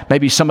saw,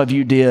 maybe some of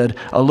you did,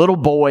 a little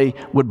boy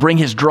would bring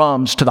his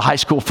drums to the high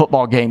school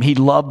football game. He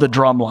loved the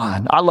drum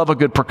line. I love a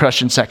good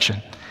percussion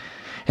section.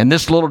 And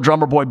this little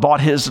drummer boy bought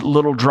his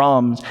little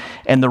drums,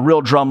 and the real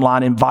drum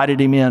line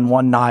invited him in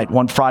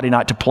one Friday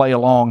night, to play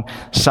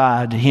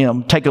alongside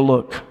him. Take a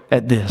look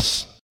at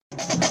this.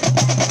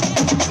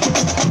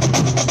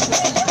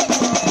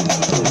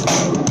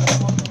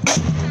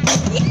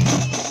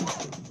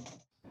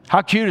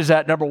 How cute is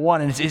that, number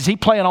one? And is he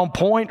playing on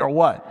point or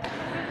what?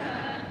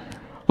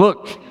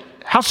 Look,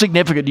 how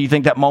significant do you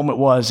think that moment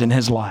was in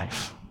his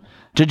life?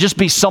 To just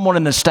be someone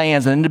in the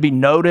stands and then to be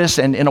noticed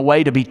and in a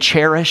way to be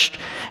cherished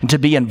and to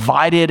be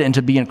invited and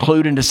to be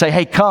included and to say,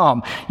 hey,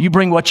 come, you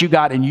bring what you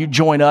got and you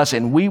join us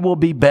and we will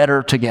be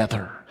better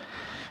together.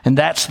 And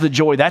that's the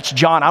joy. That's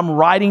John. I'm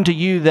writing to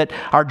you that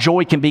our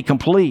joy can be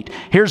complete.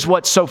 Here's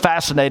what's so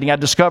fascinating. I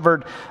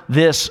discovered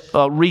this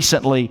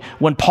recently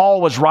when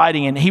Paul was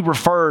writing and he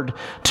referred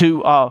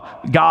to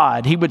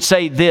God. He would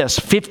say this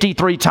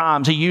 53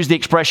 times. He used the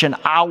expression,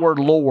 our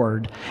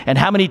Lord. And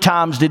how many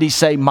times did he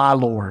say, my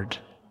Lord?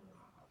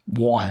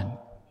 One.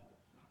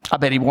 I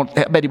bet he want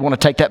to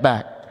take that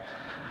back.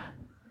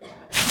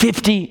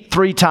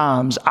 53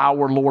 times,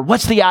 our Lord.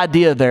 What's the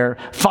idea there?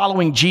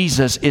 Following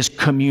Jesus is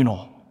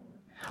communal.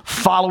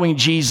 Following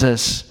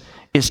Jesus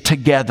is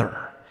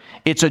together.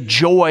 It's a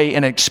joy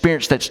and an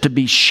experience that's to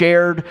be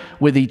shared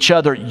with each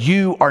other.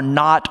 You are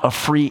not a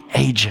free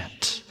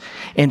agent.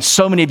 And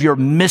so many of you are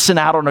missing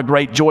out on a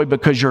great joy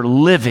because you're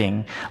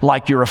living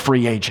like you're a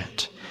free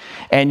agent.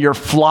 And you're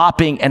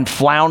flopping and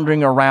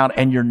floundering around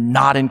and you're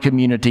not in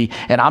community.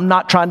 And I'm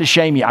not trying to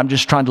shame you. I'm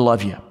just trying to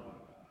love you.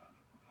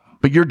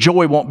 But your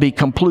joy won't be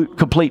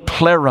complete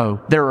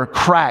plero. There are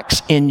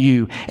cracks in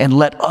you, and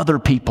let other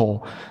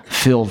people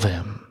fill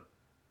them.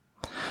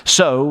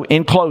 So,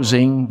 in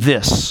closing,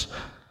 this.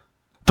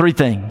 3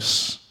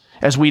 things.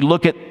 As we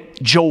look at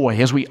joy,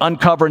 as we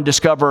uncover and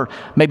discover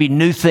maybe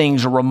new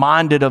things or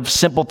reminded of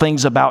simple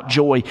things about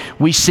joy,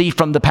 we see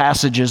from the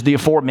passages, the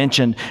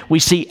aforementioned, we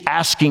see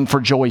asking for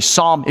joy.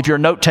 If you're a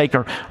note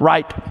taker,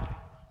 write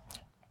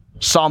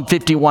Psalm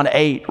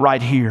 51:8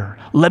 right here.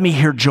 Let me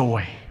hear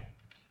joy.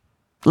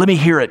 Let me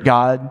hear it,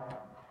 God.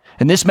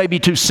 And this may be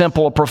too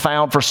simple or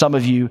profound for some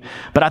of you,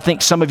 but I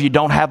think some of you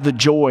don't have the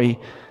joy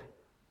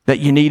that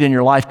you need in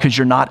your life because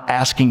you're not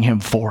asking Him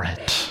for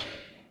it.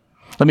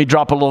 Let me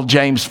drop a little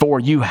James 4.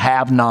 You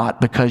have not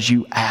because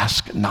you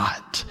ask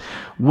not.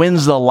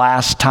 When's the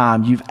last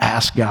time you've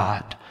asked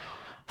God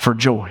for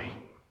joy?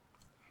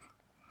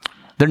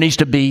 There needs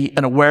to be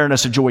an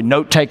awareness of joy.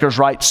 Note takers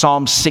write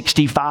Psalm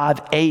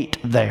 65:8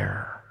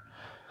 there.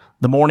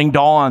 The morning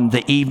dawn,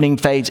 the evening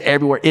fades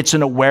everywhere. It's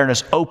an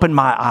awareness. Open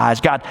my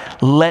eyes. God,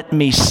 let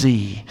me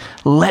see.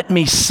 Let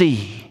me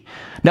see.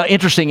 Now,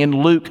 interesting,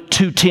 in Luke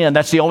 2:10,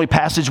 that's the only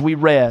passage we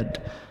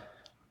read.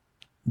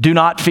 Do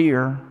not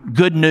fear,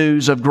 good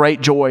news of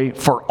great joy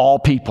for all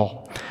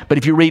people. But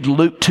if you read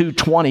Luke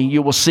 2:20,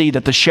 you will see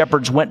that the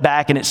shepherds went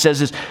back, and it says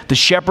this, the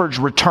shepherds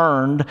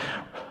returned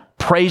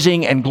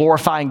praising and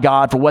glorifying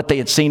God for what they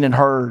had seen and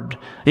heard.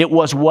 It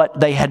was what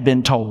they had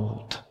been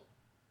told.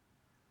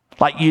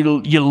 Like you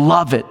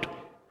love it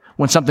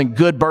when something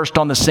good burst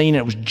on the scene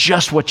and it was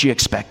just what you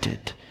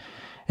expected.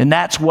 And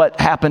that's what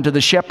happened to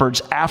the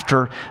shepherds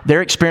after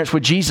their experience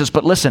with Jesus.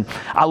 But listen,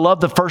 I love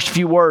the first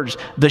few words.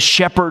 The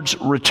shepherds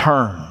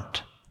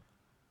returned.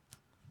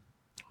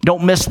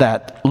 Don't miss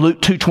that.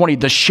 Luke 2:20,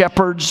 the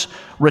shepherds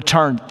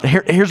returned.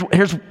 Here's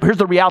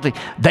the reality.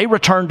 They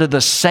returned to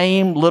the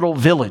same little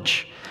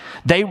village.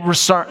 They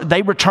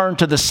returned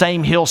to the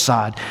same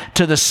hillside,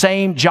 to the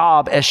same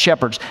job as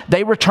shepherds.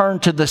 They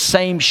returned to the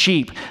same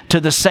sheep, to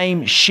the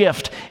same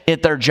shift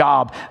at their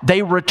job.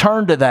 They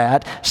returned to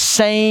that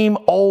same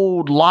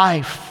old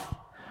life,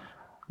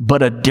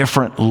 but a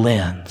different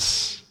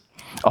lens,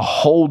 a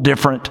whole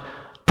different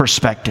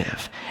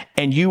perspective.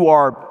 And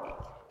you're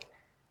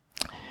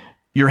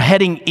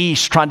heading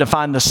east trying to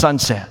find the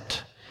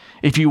sunset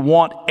if you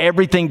want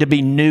everything to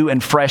be new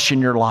and fresh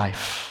in your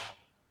life.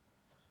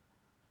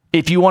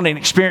 If you want an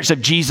experience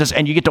of Jesus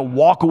and you get to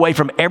walk away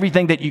from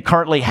everything that you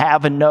currently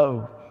have and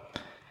know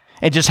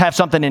and just have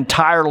something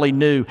entirely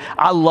new.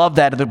 I love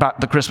that about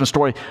the Christmas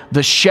story.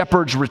 The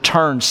shepherds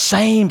return,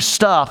 same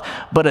stuff,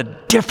 but a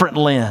different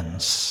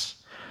lens.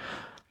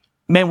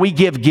 Man, we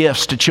give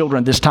gifts to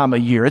children this time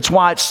of year. It's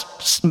why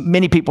it's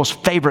many people's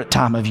favorite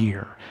time of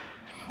year.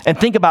 And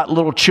think about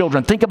little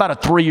children. Think about a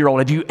 3-year-old.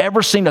 Have you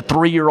ever seen a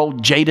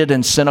 3-year-old jaded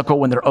and cynical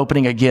when they're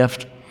opening a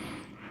gift?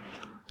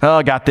 Oh,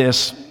 I got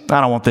this.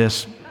 I don't want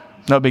this.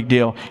 No big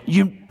deal.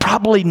 You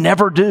probably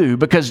never do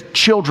because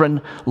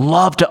children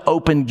love to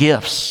open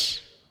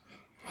gifts.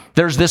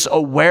 There's this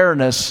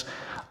awareness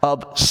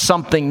of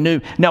something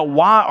new. Now,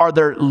 why are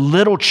there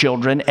little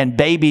children and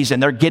babies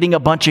and they're getting a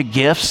bunch of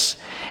gifts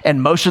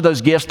and most of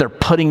those gifts, they're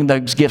putting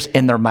those gifts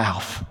in their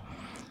mouth?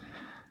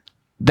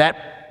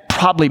 That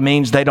probably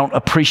means they don't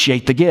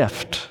appreciate the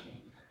gift.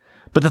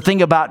 But the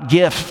thing about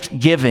gift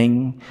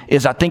giving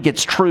is I think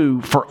it's true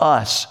for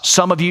us.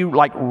 Some of you,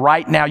 like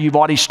right now, you've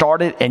already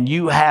started and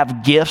you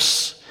have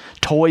gifts,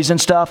 toys and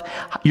stuff.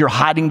 You're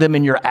hiding them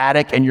in your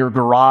attic and your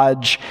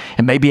garage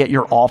and maybe at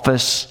your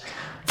office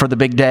for the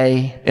big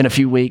day in a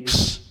few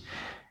weeks.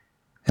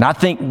 And I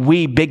think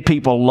we big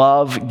people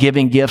love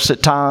giving gifts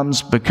at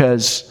times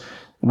because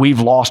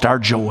we've lost our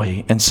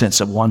joy and sense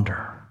of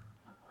wonder.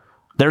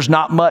 There's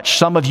not much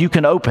some of you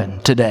can open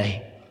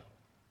today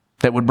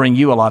that would bring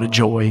you a lot of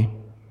joy.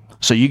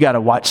 So you got to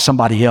watch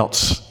somebody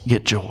else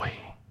get joy.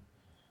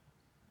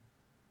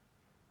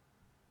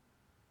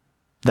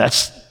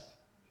 That's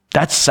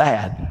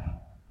sad.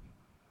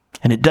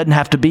 And it doesn't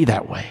have to be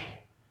that way.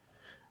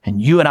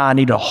 And you and I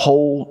need a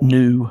whole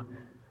new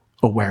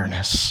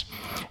awareness.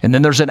 And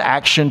then there's an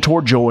action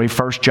toward joy,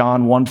 1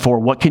 John 1:4.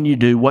 What can you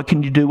do? What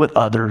can you do with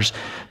others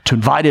to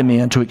invite him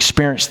in, to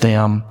experience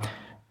them,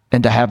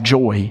 and to have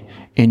joy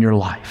in your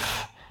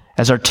life?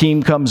 As our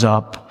team comes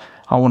up,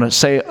 I want to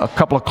say a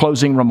couple of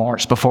closing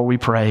remarks before we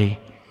pray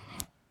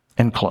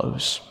and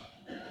close.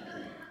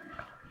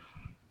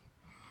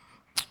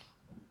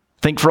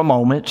 Think for a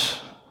moment.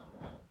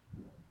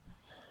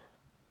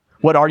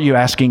 What are you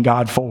asking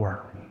God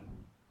for?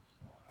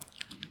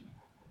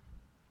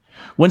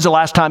 When's the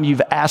last time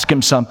you've asked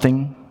him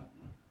something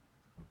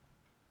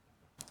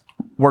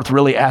worth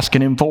really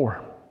asking him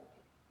for?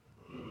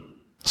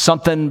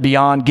 Something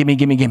beyond gimme,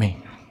 gimme,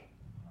 gimme.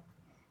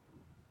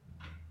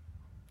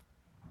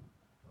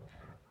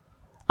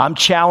 I'm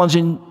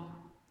challenging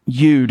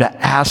you to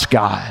ask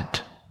God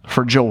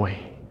for joy.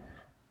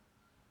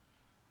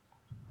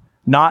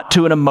 Not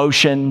to an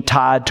emotion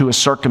tied to a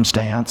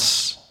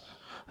circumstance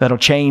that'll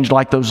change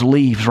like those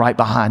leaves right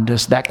behind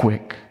us that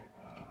quick.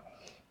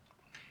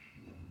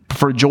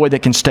 For a joy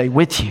that can stay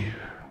with you.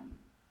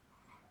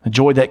 A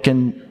joy that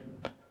can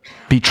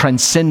be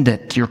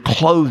transcendent. You're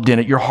clothed in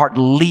it. Your heart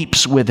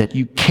leaps with it.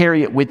 You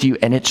carry it with you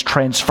and it's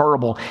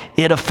transferable.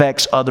 It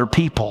affects other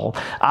people.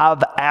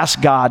 I've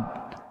asked God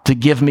to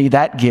give me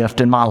that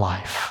gift in my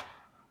life.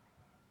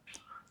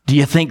 Do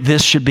you think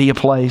this should be a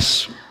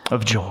place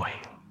of joy?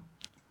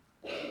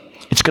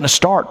 It's going to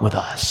start with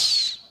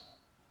us.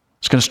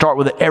 It's going to start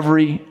with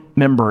every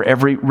member,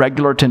 every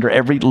regular attender,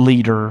 every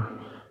leader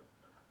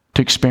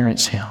to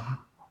experience him.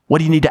 What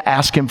do you need to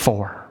ask him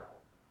for?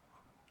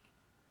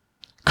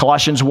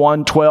 Colossians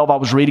 1:12, I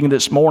was reading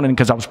this morning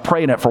because I was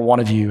praying it for one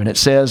of you, and it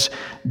says,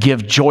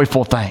 give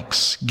joyful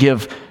thanks.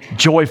 Give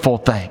joyful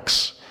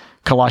thanks.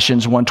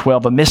 Colossians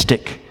 1:12, a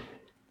mystic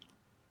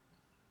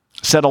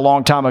said a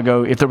long time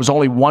ago, if there was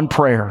only one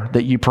prayer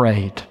that you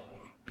prayed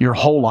your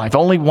whole life,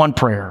 only one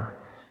prayer,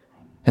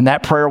 and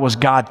that prayer was,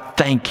 God,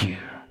 thank you,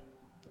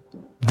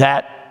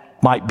 that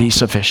might be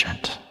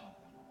sufficient.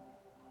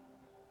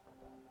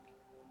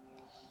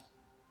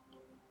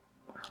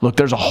 Look,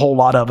 there's a whole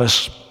lot of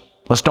us.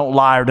 Let's don't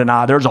lie or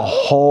deny. There's a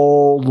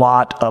whole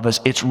lot of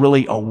us. It's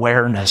really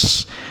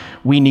awareness.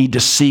 We need to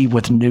see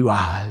with new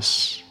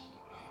eyes.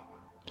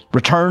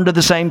 Return to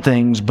the same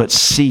things, but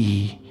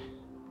see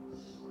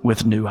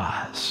with new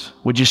eyes.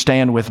 Would you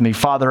stand with me?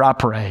 Father, I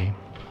pray.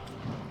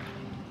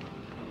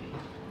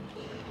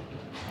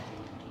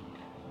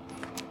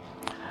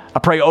 I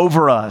pray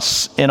over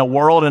us in a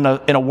world in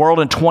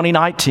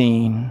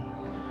 2019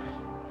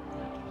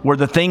 where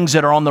the things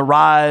that are on the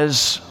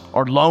rise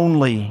are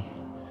lonely,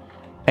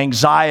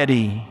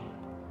 anxiety,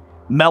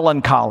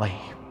 melancholy,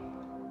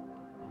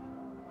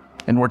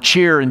 and where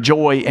cheer and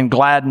joy and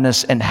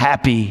gladness and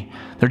happy,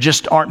 there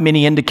just aren't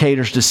many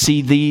indicators to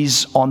see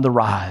these on the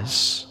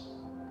rise.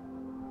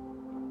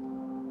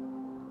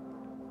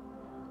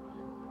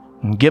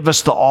 And give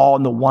us the awe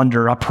and the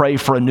wonder. I pray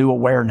for a new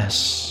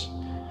awareness.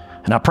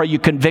 And I pray you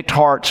convict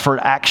hearts for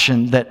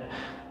action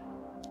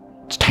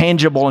that's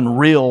tangible and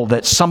real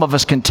that some of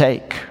us can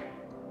take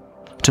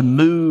to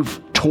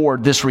move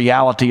toward this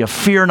reality of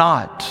fear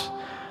not,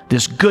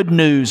 this good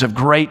news of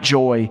great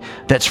joy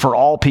that's for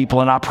all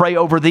people. And I pray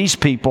over these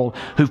people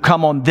who've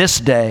come on this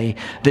day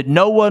that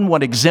no one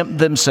would exempt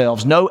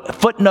themselves. No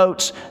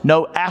footnotes,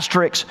 no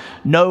asterisks,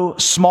 no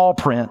small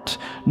print.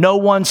 No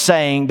one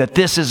saying that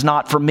this is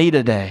not for me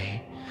today.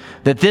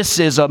 That this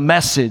is a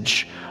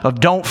message of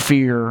don't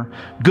fear,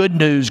 good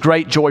news,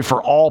 great joy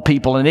for all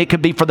people. And it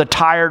could be for the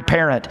tired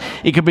parent.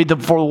 It could be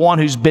for the one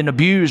who's been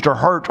abused or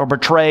hurt or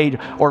betrayed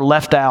or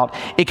left out.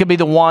 It could be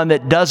the one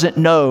that doesn't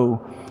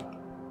know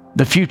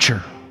the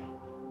future.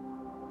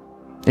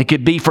 It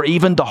could be for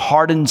even the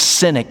hardened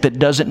cynic that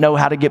doesn't know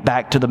how to get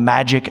back to the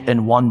magic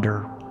and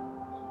wonder.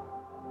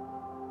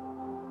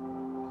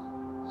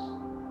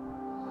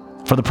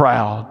 For the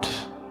proud.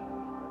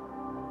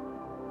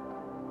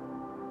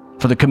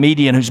 For the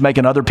comedian who's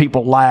making other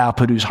people laugh,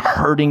 but who's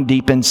hurting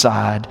deep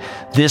inside.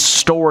 This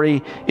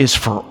story is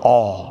for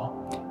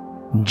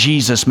all.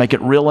 Jesus, make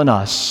it real in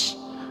us.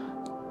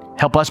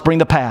 Help us bring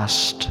the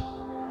past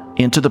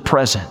into the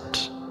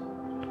present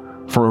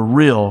for a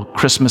real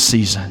Christmas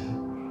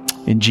season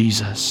in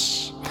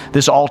Jesus.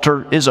 This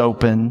altar is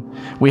open.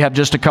 We have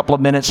just a couple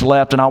of minutes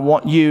left, and I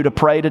want you to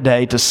pray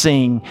today, to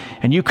sing.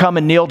 And you come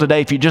and kneel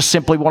today if you just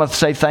simply want to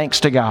say thanks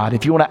to God,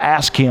 if you want to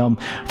ask Him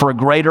for a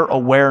greater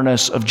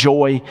awareness of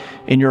joy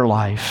in your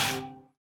life.